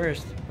haven't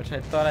versed, which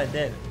I thought I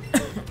did.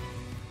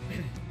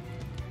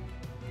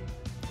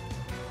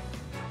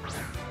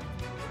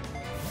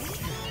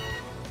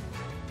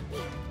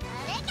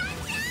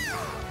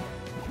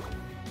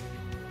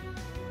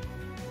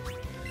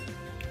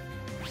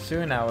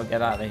 Soon I will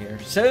get out of here.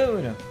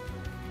 Soon!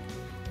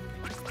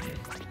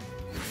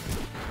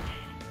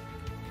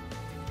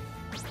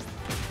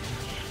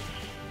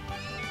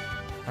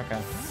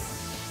 Okay.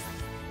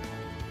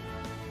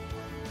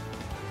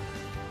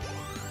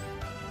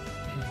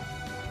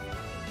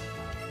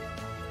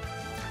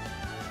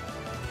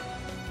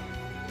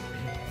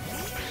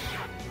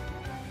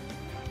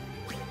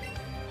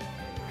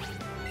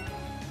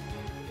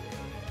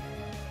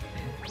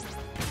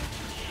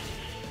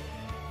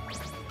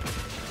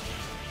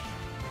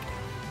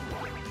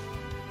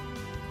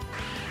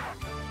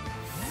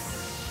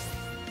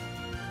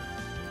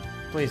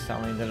 Please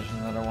tell me there's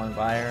another one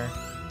by her.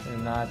 If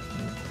not,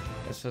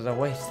 this was a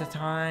waste of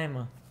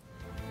time.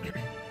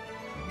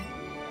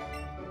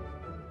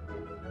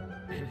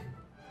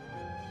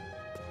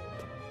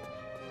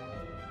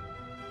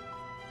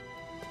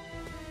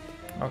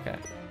 Okay.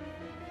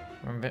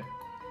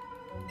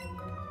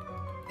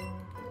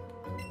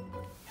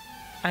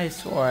 I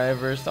swore I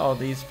versed all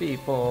these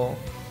people.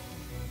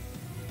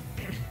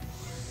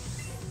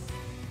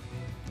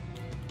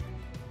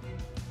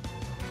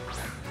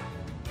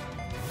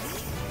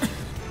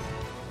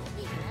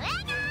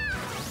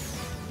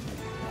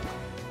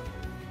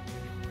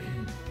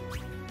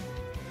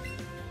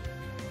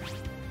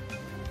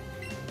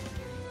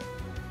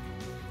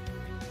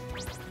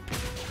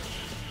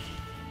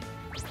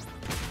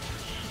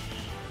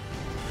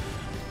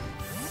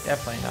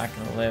 Definitely not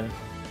gonna live.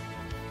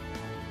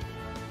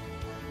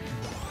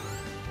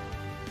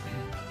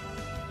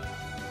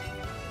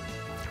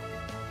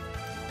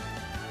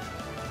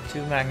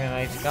 Two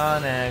Magnemites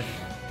gone, and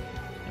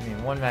I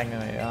mean one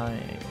Magnemite gone.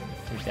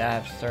 If we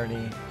have 30,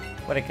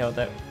 would have killed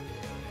it.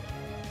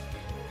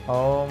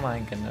 Oh my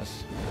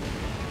goodness!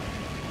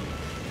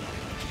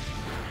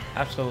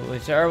 Absolutely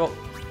terrible.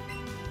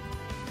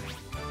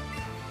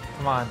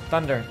 Come on,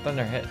 thunder,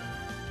 thunder hit.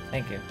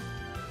 Thank you.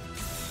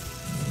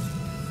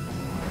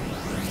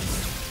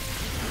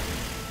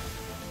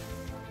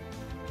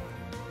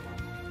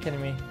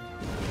 Kidding me?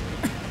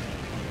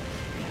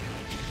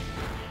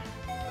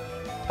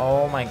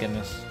 Oh my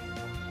goodness.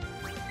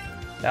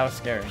 That was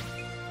scary.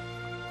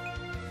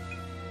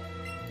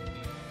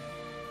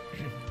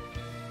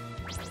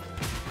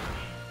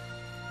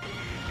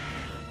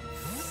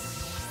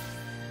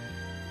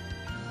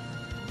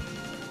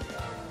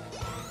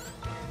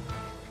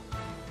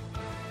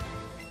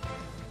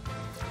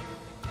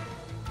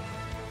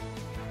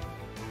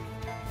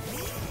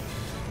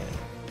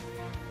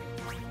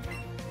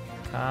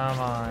 Come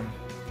on.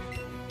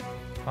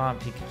 Come on,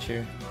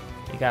 Pikachu.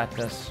 You got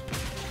this.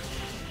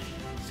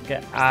 Let's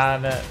get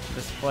out of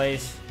this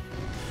place.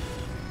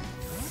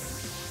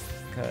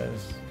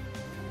 Because...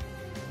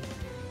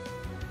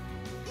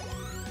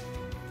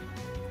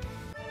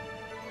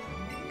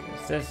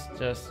 this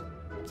just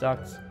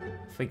sucks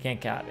if we can't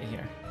get out of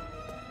here.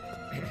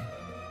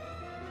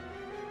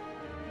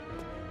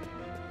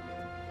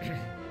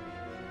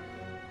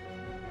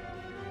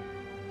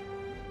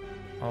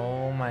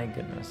 Oh my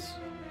goodness.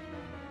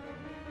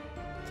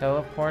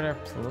 Teleporter,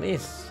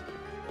 please.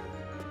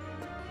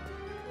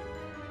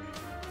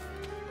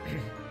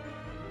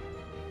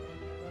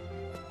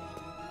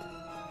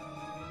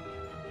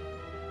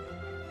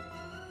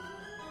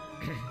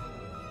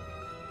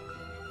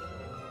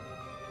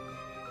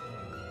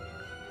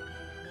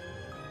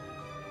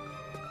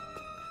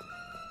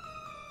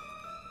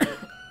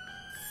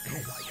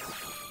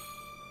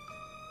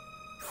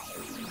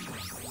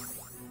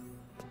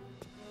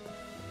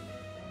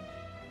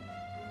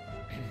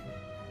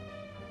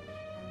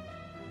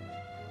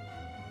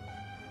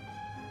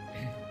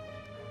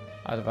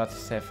 I was about to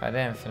say, if I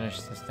didn't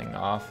finish this thing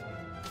off,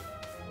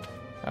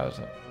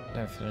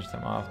 didn't finish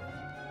them off,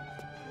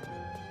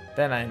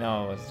 then I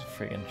know it was a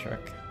freaking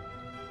trick.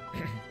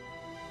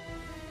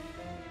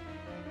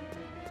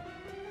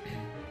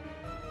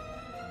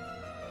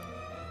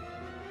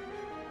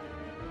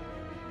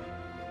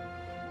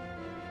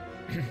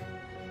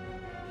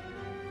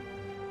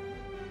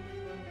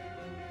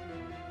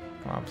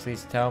 Come on,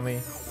 please tell me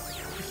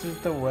this is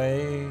the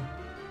way.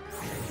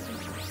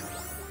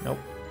 Nope.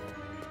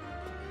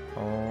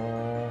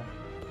 Oh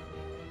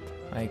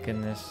my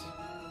goodness.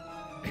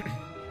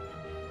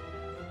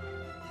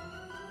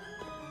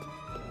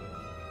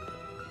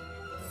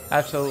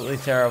 Absolutely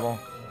terrible.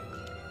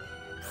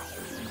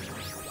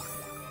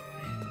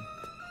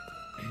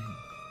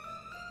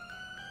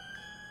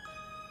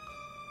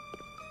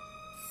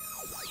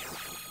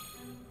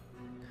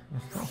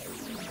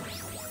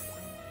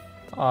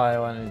 All I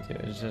want to do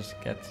is just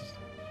get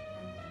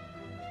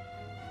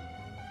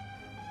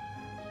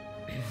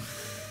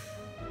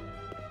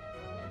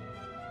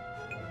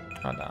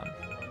hold on.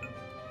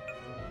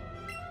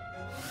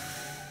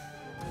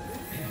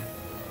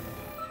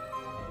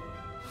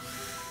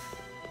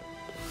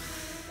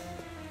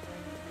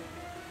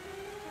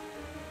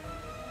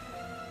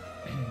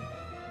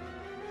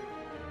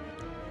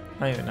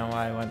 I don't even know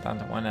why I went down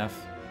to 1F.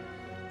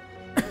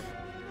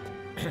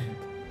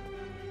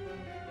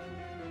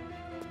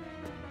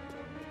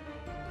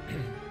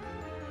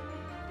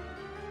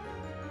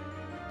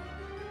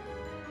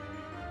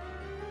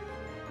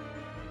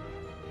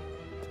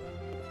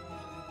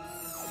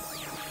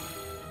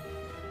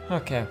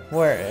 Okay,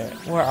 where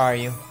are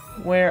you?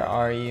 Where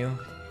are you?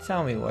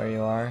 Tell me where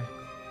you are.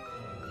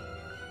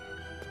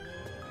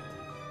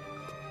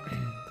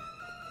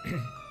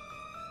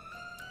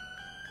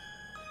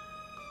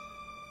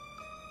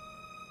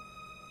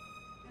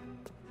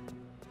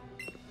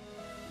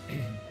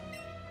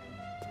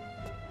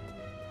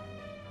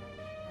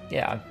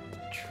 Yeah, I'm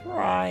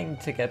trying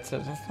to get to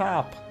the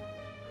top.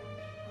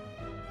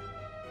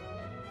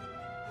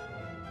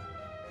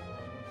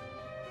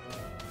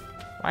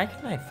 Why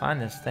can't I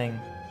find this thing?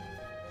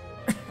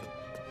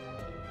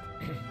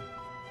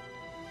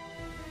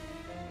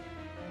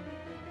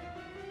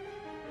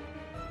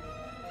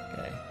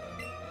 Okay.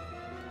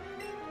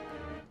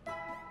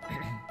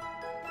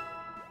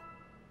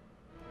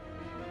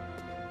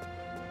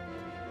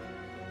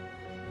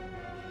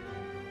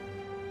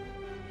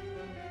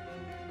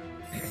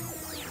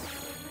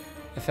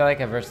 feel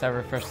like I versed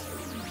every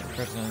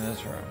person in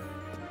this room.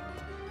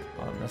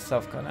 Well, I'm gonna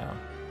self-go now.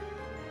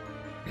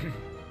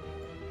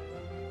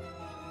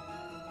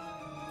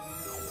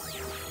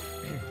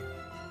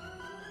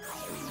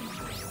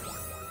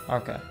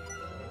 Okay.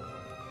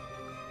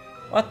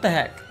 What the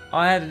heck?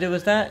 All I had to do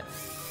was that?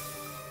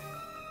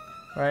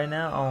 Right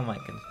now? Oh my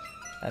goodness.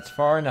 That's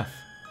far enough.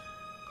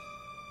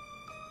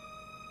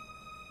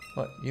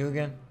 What, you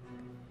again?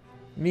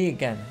 Me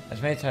again.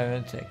 As many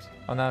times as it takes.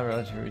 I'm not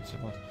ready to reach the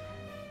boss.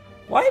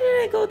 Why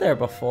did I go there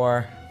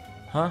before?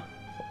 Huh?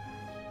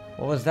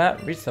 What was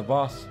that? Reach the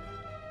boss.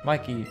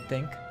 Mikey, you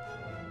think?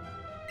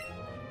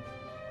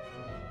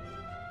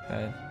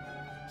 Good.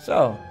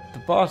 So, the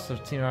boss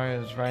of Team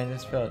Mario is right in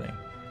this building.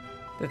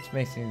 This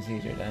makes things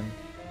easier then.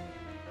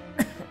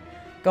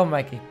 Go,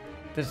 Mikey.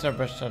 This is our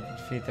best shot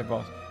to defeat their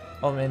boss.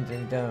 All men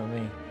didn't done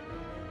with me.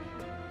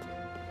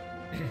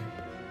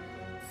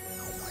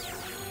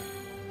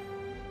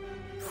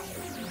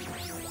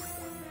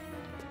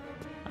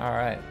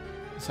 Alright.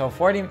 So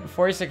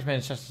 46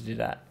 minutes just to do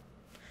that.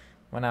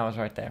 When I was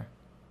right there.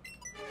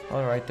 I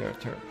was right there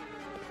too.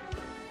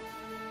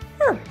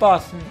 Our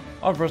boss and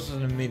our boss is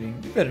in a meeting.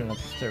 You better not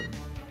disturb him.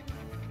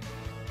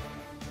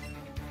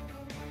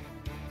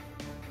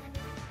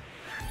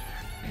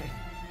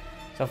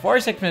 So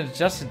 46 minutes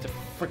just to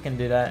freaking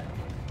do that.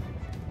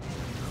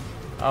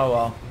 Oh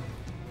well.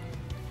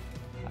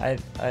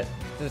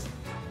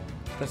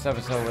 This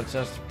episode was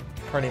just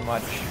pretty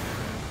much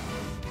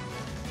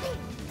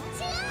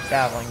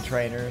battling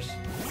trainers.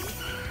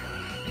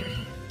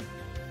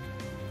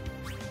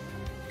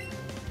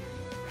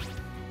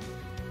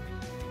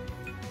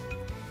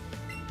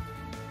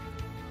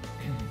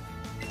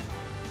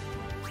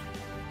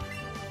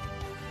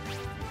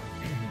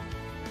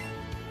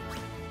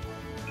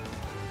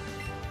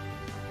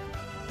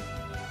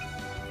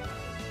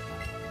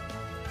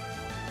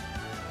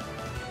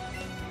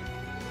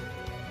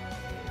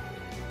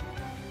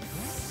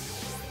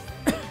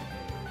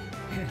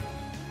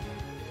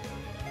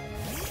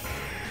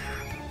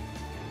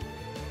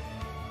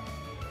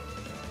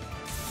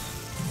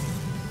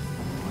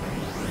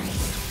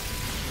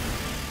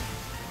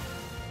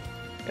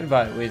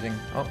 Goodbye, Weezing.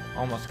 Oh,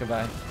 almost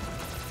goodbye.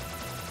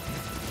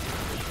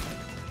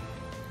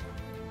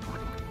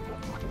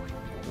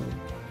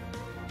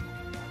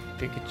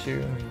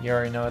 Pikachu, you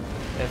already know it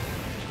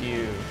if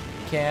you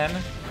can.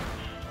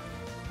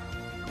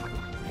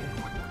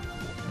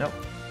 Nope.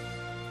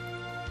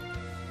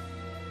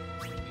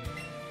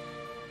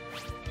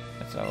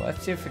 So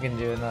let's see if we can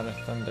do another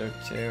Thunder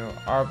to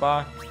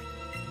Arbok.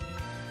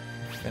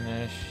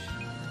 Finish.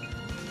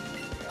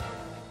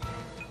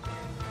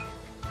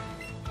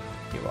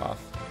 You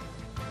off.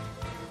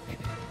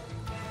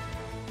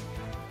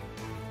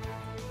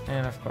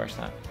 And of course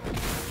not.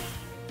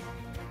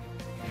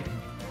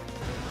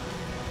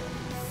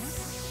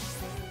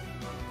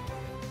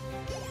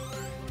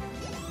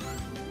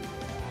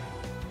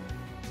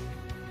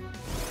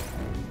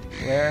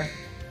 Where?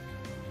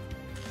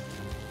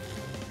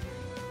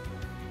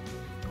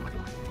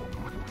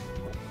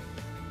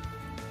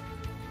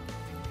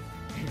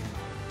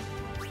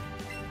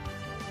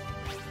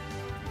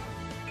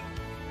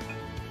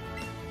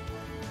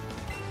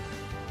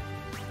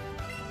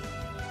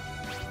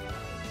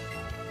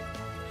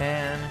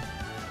 And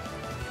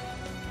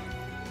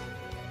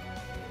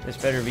this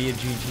better be a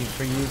GG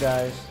for you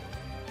guys.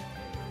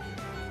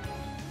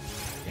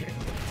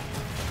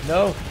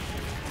 No.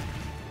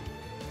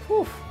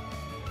 Whew.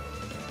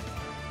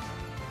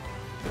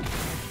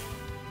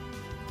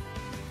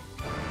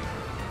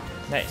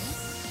 Nice.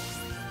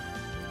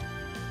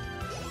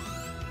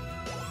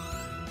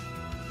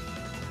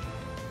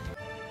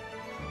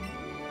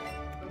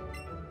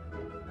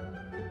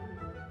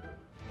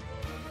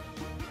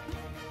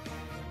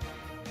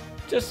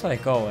 Just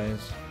like always.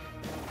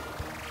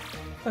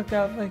 Look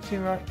out, like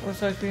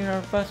looks like we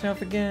are busting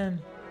up again.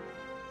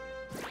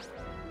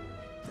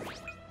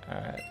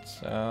 Alright,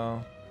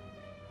 so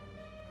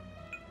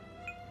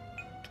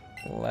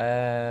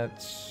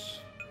let's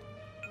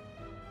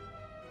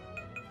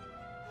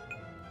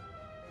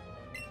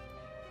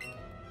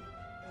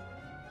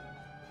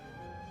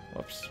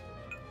whoops.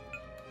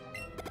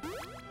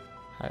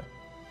 Hi.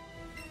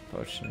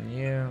 Potion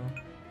you.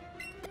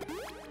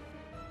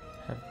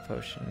 Have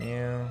potion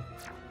you.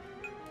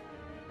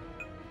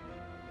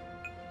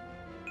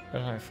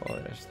 Where's my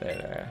folders?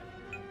 There.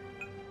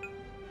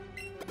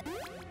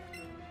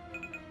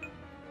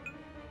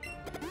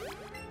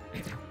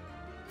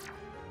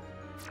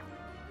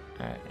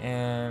 Alright,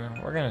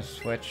 and we're gonna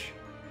switch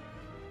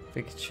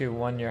Pikachu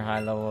 1 year high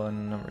level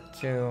and number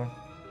 2.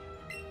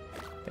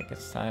 I think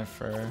it's time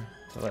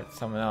to let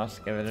someone else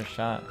give it a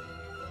shot.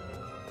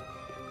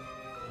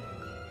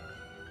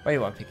 What do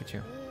you want,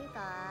 Pikachu?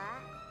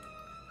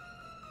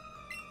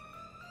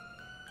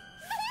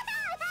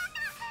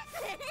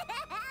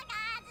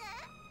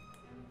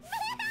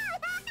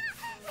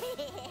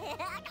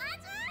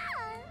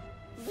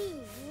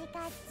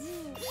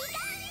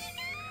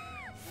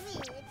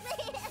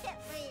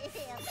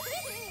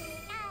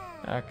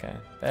 Okay,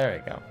 there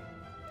we go.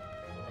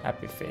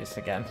 Happy face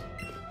again.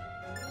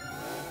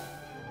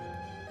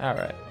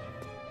 Alright.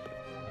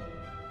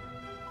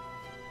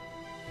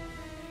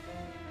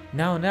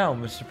 Now,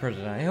 Mr.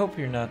 President, I hope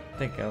you're not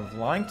thinking of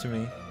lying to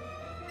me.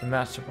 The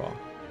Master Ball.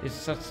 You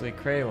successfully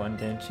created one,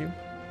 didn't you?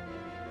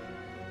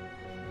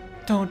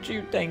 Don't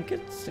you think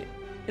it's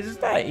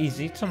that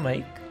easy to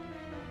make?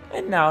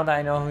 And now that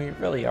I know who you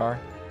really are,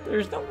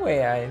 there's no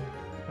way I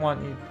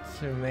want you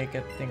to make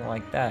a thing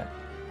like that.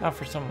 Not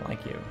for someone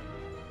like you.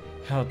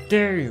 How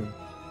dare you?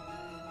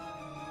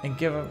 And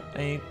give up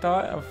any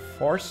thought of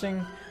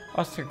forcing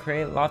us to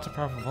create lots of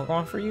powerful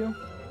Pokemon for you?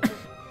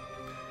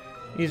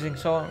 Using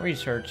solid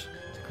research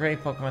to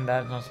create Pokemon,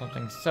 that is not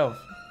something Self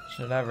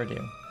should ever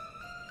do.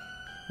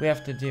 We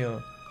have to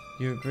deal.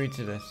 You agreed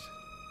to this.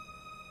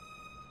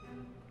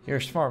 You're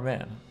a smart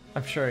man.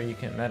 I'm sure you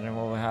can imagine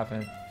what would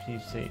happen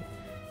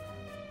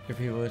if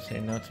people would say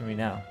no to me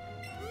now.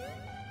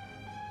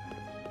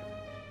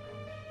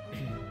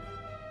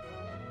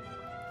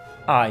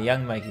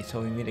 Young Mikey,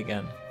 so we meet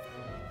again.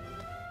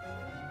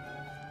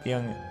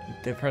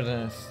 The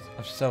president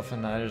of Self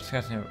and I are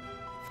discussing a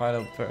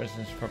vital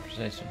business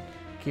proposition.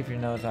 Keep your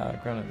nose out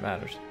of grown-up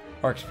matters,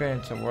 or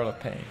experience a world of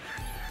pain.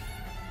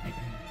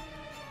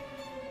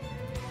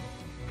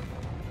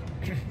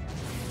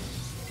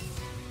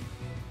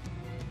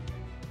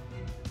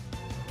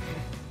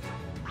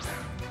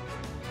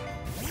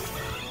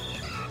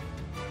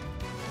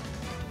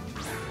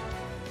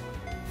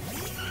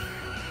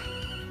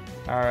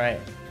 Alright,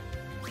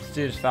 let's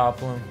do this Foul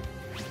Plume.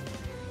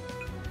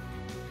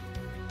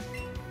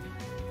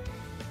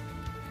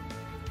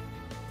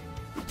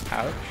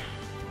 Ouch.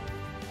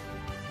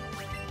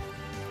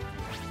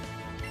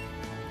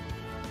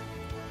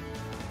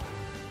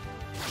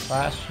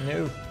 Flash,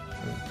 new.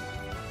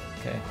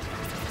 Okay.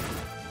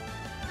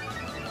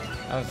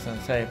 I was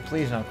gonna say,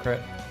 please no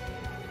crit.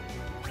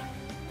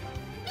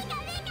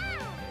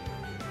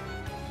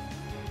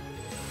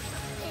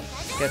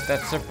 Get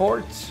that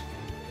support.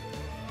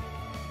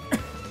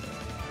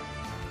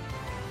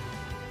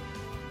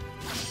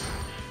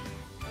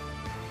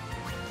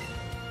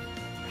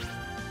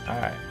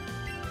 Alright.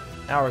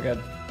 Now we're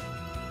good.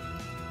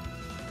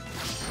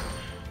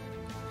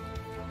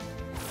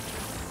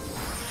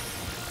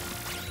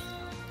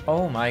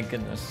 Oh my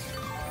goodness.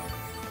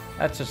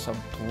 That's just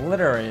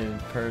obliterated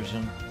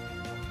Persian.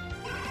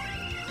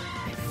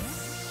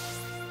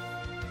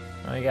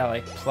 Oh, you got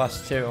like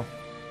 +2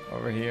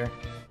 over here.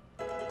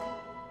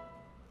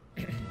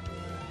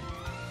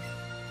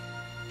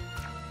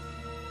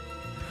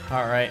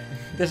 Alright.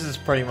 This is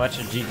pretty much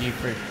a GG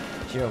for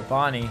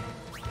Giovanni.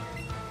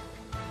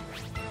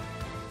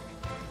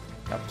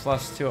 Got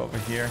 +2 over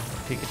here.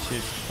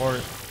 Pikachu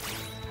support.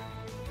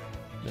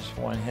 Just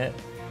one hit.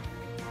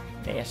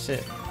 That's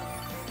it.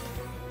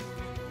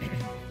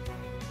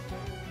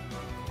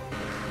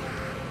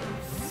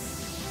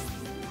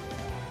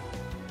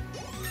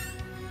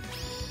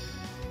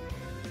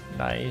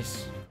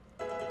 Nice.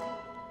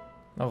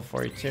 Level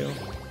 42.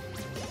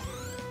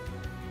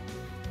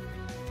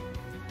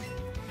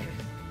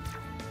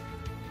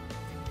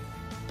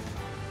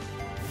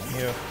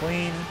 Need a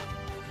queen.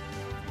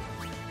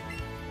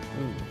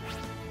 Ooh.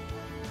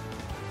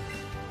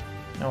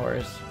 No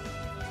worries.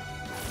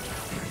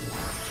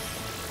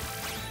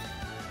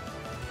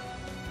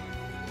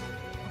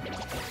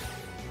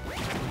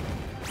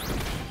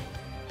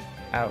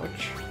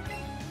 Ouch.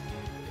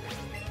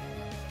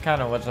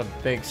 Kinda was a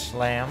big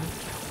slam.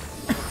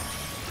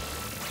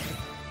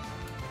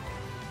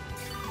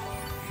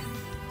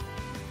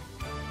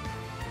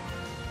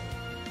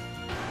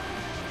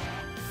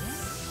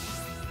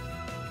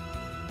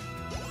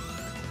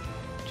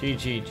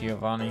 GG,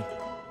 Giovanni.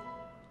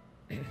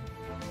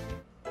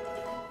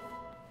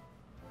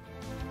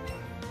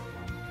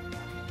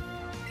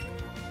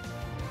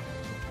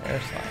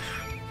 Air slash.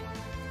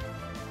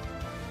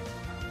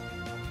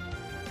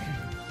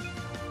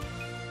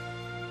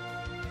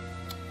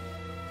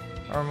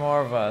 Or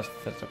more of a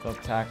physical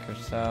attacker,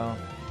 so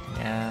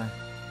yeah.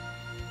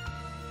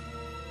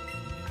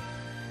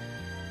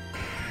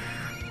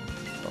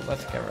 But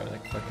let's get rid of the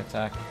quick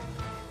attack.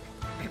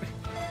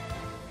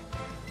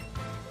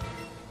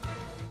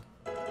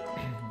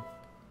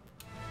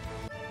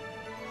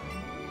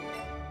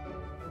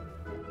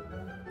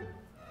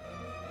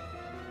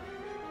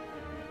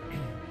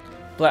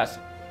 Bless.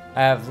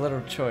 I have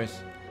little choice.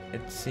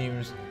 It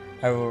seems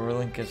I will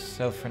relinquish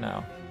Self for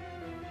now.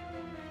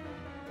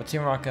 But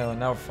Team Rocket will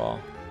never fall.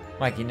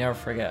 Mikey, never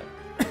forget.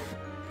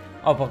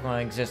 All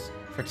Pokemon exist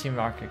for Team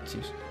Rocket's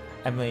use.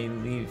 I may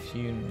leave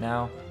you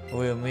now, but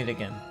we will meet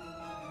again.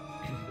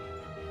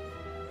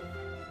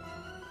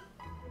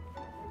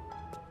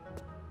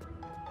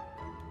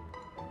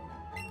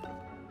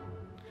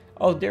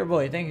 Oh, dear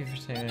boy, thank you for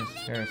saying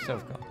this. You're a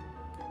Silph.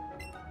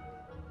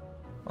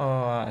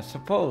 Oh, I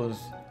suppose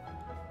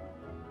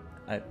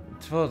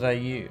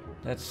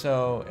that's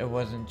so it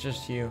wasn't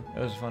just you. It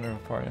was a wonderful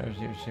partner. It was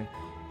you too.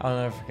 I'll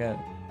never forget.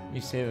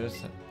 You saved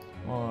us.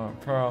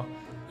 Pearl.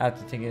 I have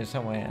to take it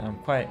some way, and I'm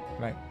quite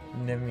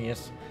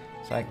magnanimous,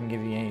 so I can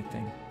give you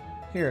anything.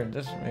 Here,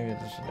 maybe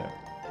this will do.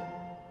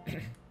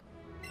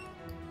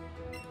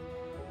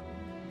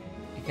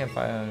 You can't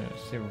buy a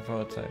super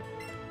prototype.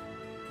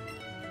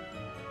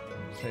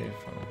 Save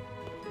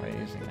by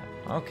using that.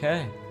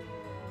 Okay.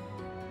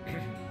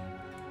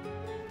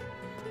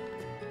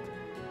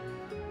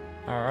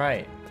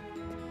 Alright.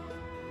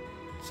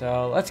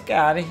 So let's get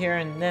out of here,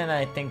 and then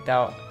I think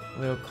that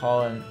we'll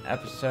call an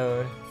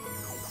episode.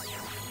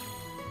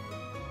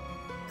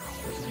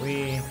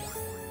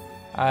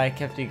 I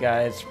kept you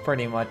guys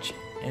pretty much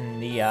in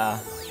the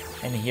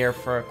in here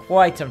for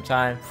quite some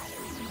time.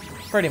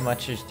 Pretty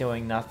much just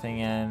doing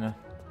nothing, and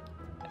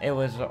it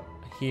was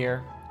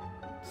here.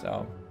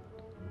 So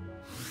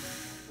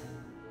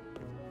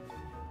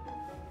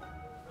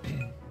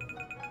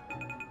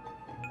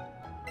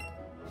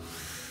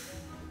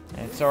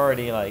it's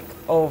already like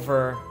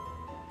over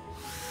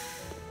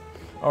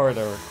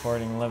the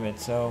recording limit,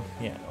 so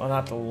yeah, well,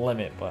 not the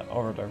limit, but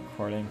over the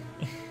recording.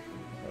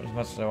 As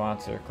much as I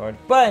want to record.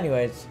 But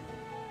anyways,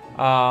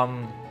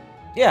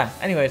 yeah,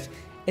 anyways,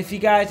 if you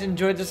guys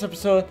enjoyed this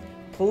episode,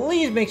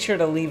 please make sure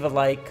to leave a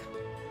like.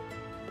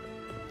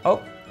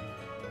 Oh,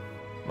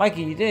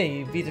 Mikey, you did.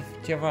 You beat the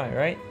Giovanni,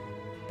 right?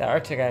 The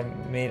Arctic guy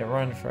made a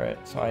run for it,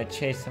 so I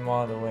chased him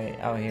all the way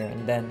out here,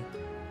 and then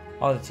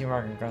all the Team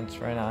Rocket grunts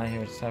ran out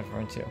here. It's time for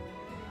run 2.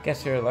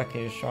 Guess you're lucky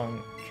you're a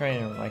strong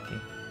trainer, Mikey.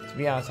 To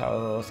be honest, I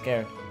was a little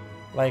scared.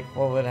 Like,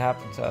 what would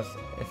happen to us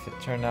if it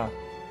turned out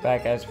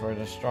bad guys were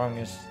the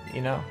strongest, you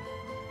know?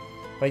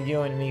 But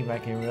you and me,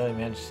 Mikey, really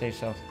managed to save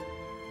yourself.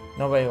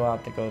 Nobody will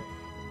have to go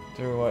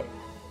through what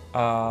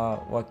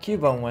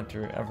Cubone went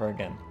through ever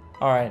again.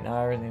 Alright,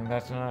 now everything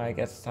that's now, I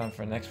guess it's time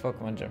for the next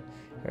Pokemon gym.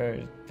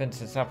 Been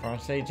to South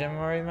Orange State Gym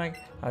already, Mike?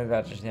 How many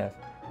badges do you have?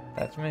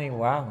 That's many,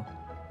 wow.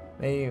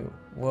 Maybe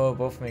we'll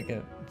both make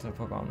it to the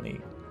Pokemon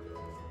League.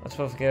 Let's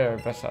both get our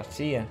best shot.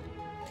 See ya.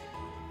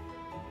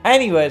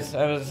 Anyways,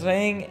 I was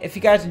saying, if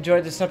you guys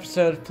enjoyed this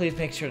episode, please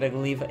make sure to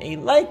leave a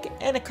like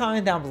and a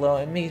comment down below,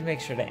 and please make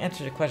sure to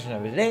answer the question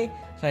of the day.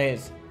 So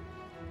anyways,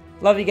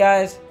 love you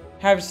guys,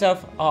 have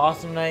yourself an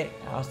awesome night,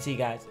 and I'll see you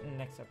guys in the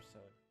next episode.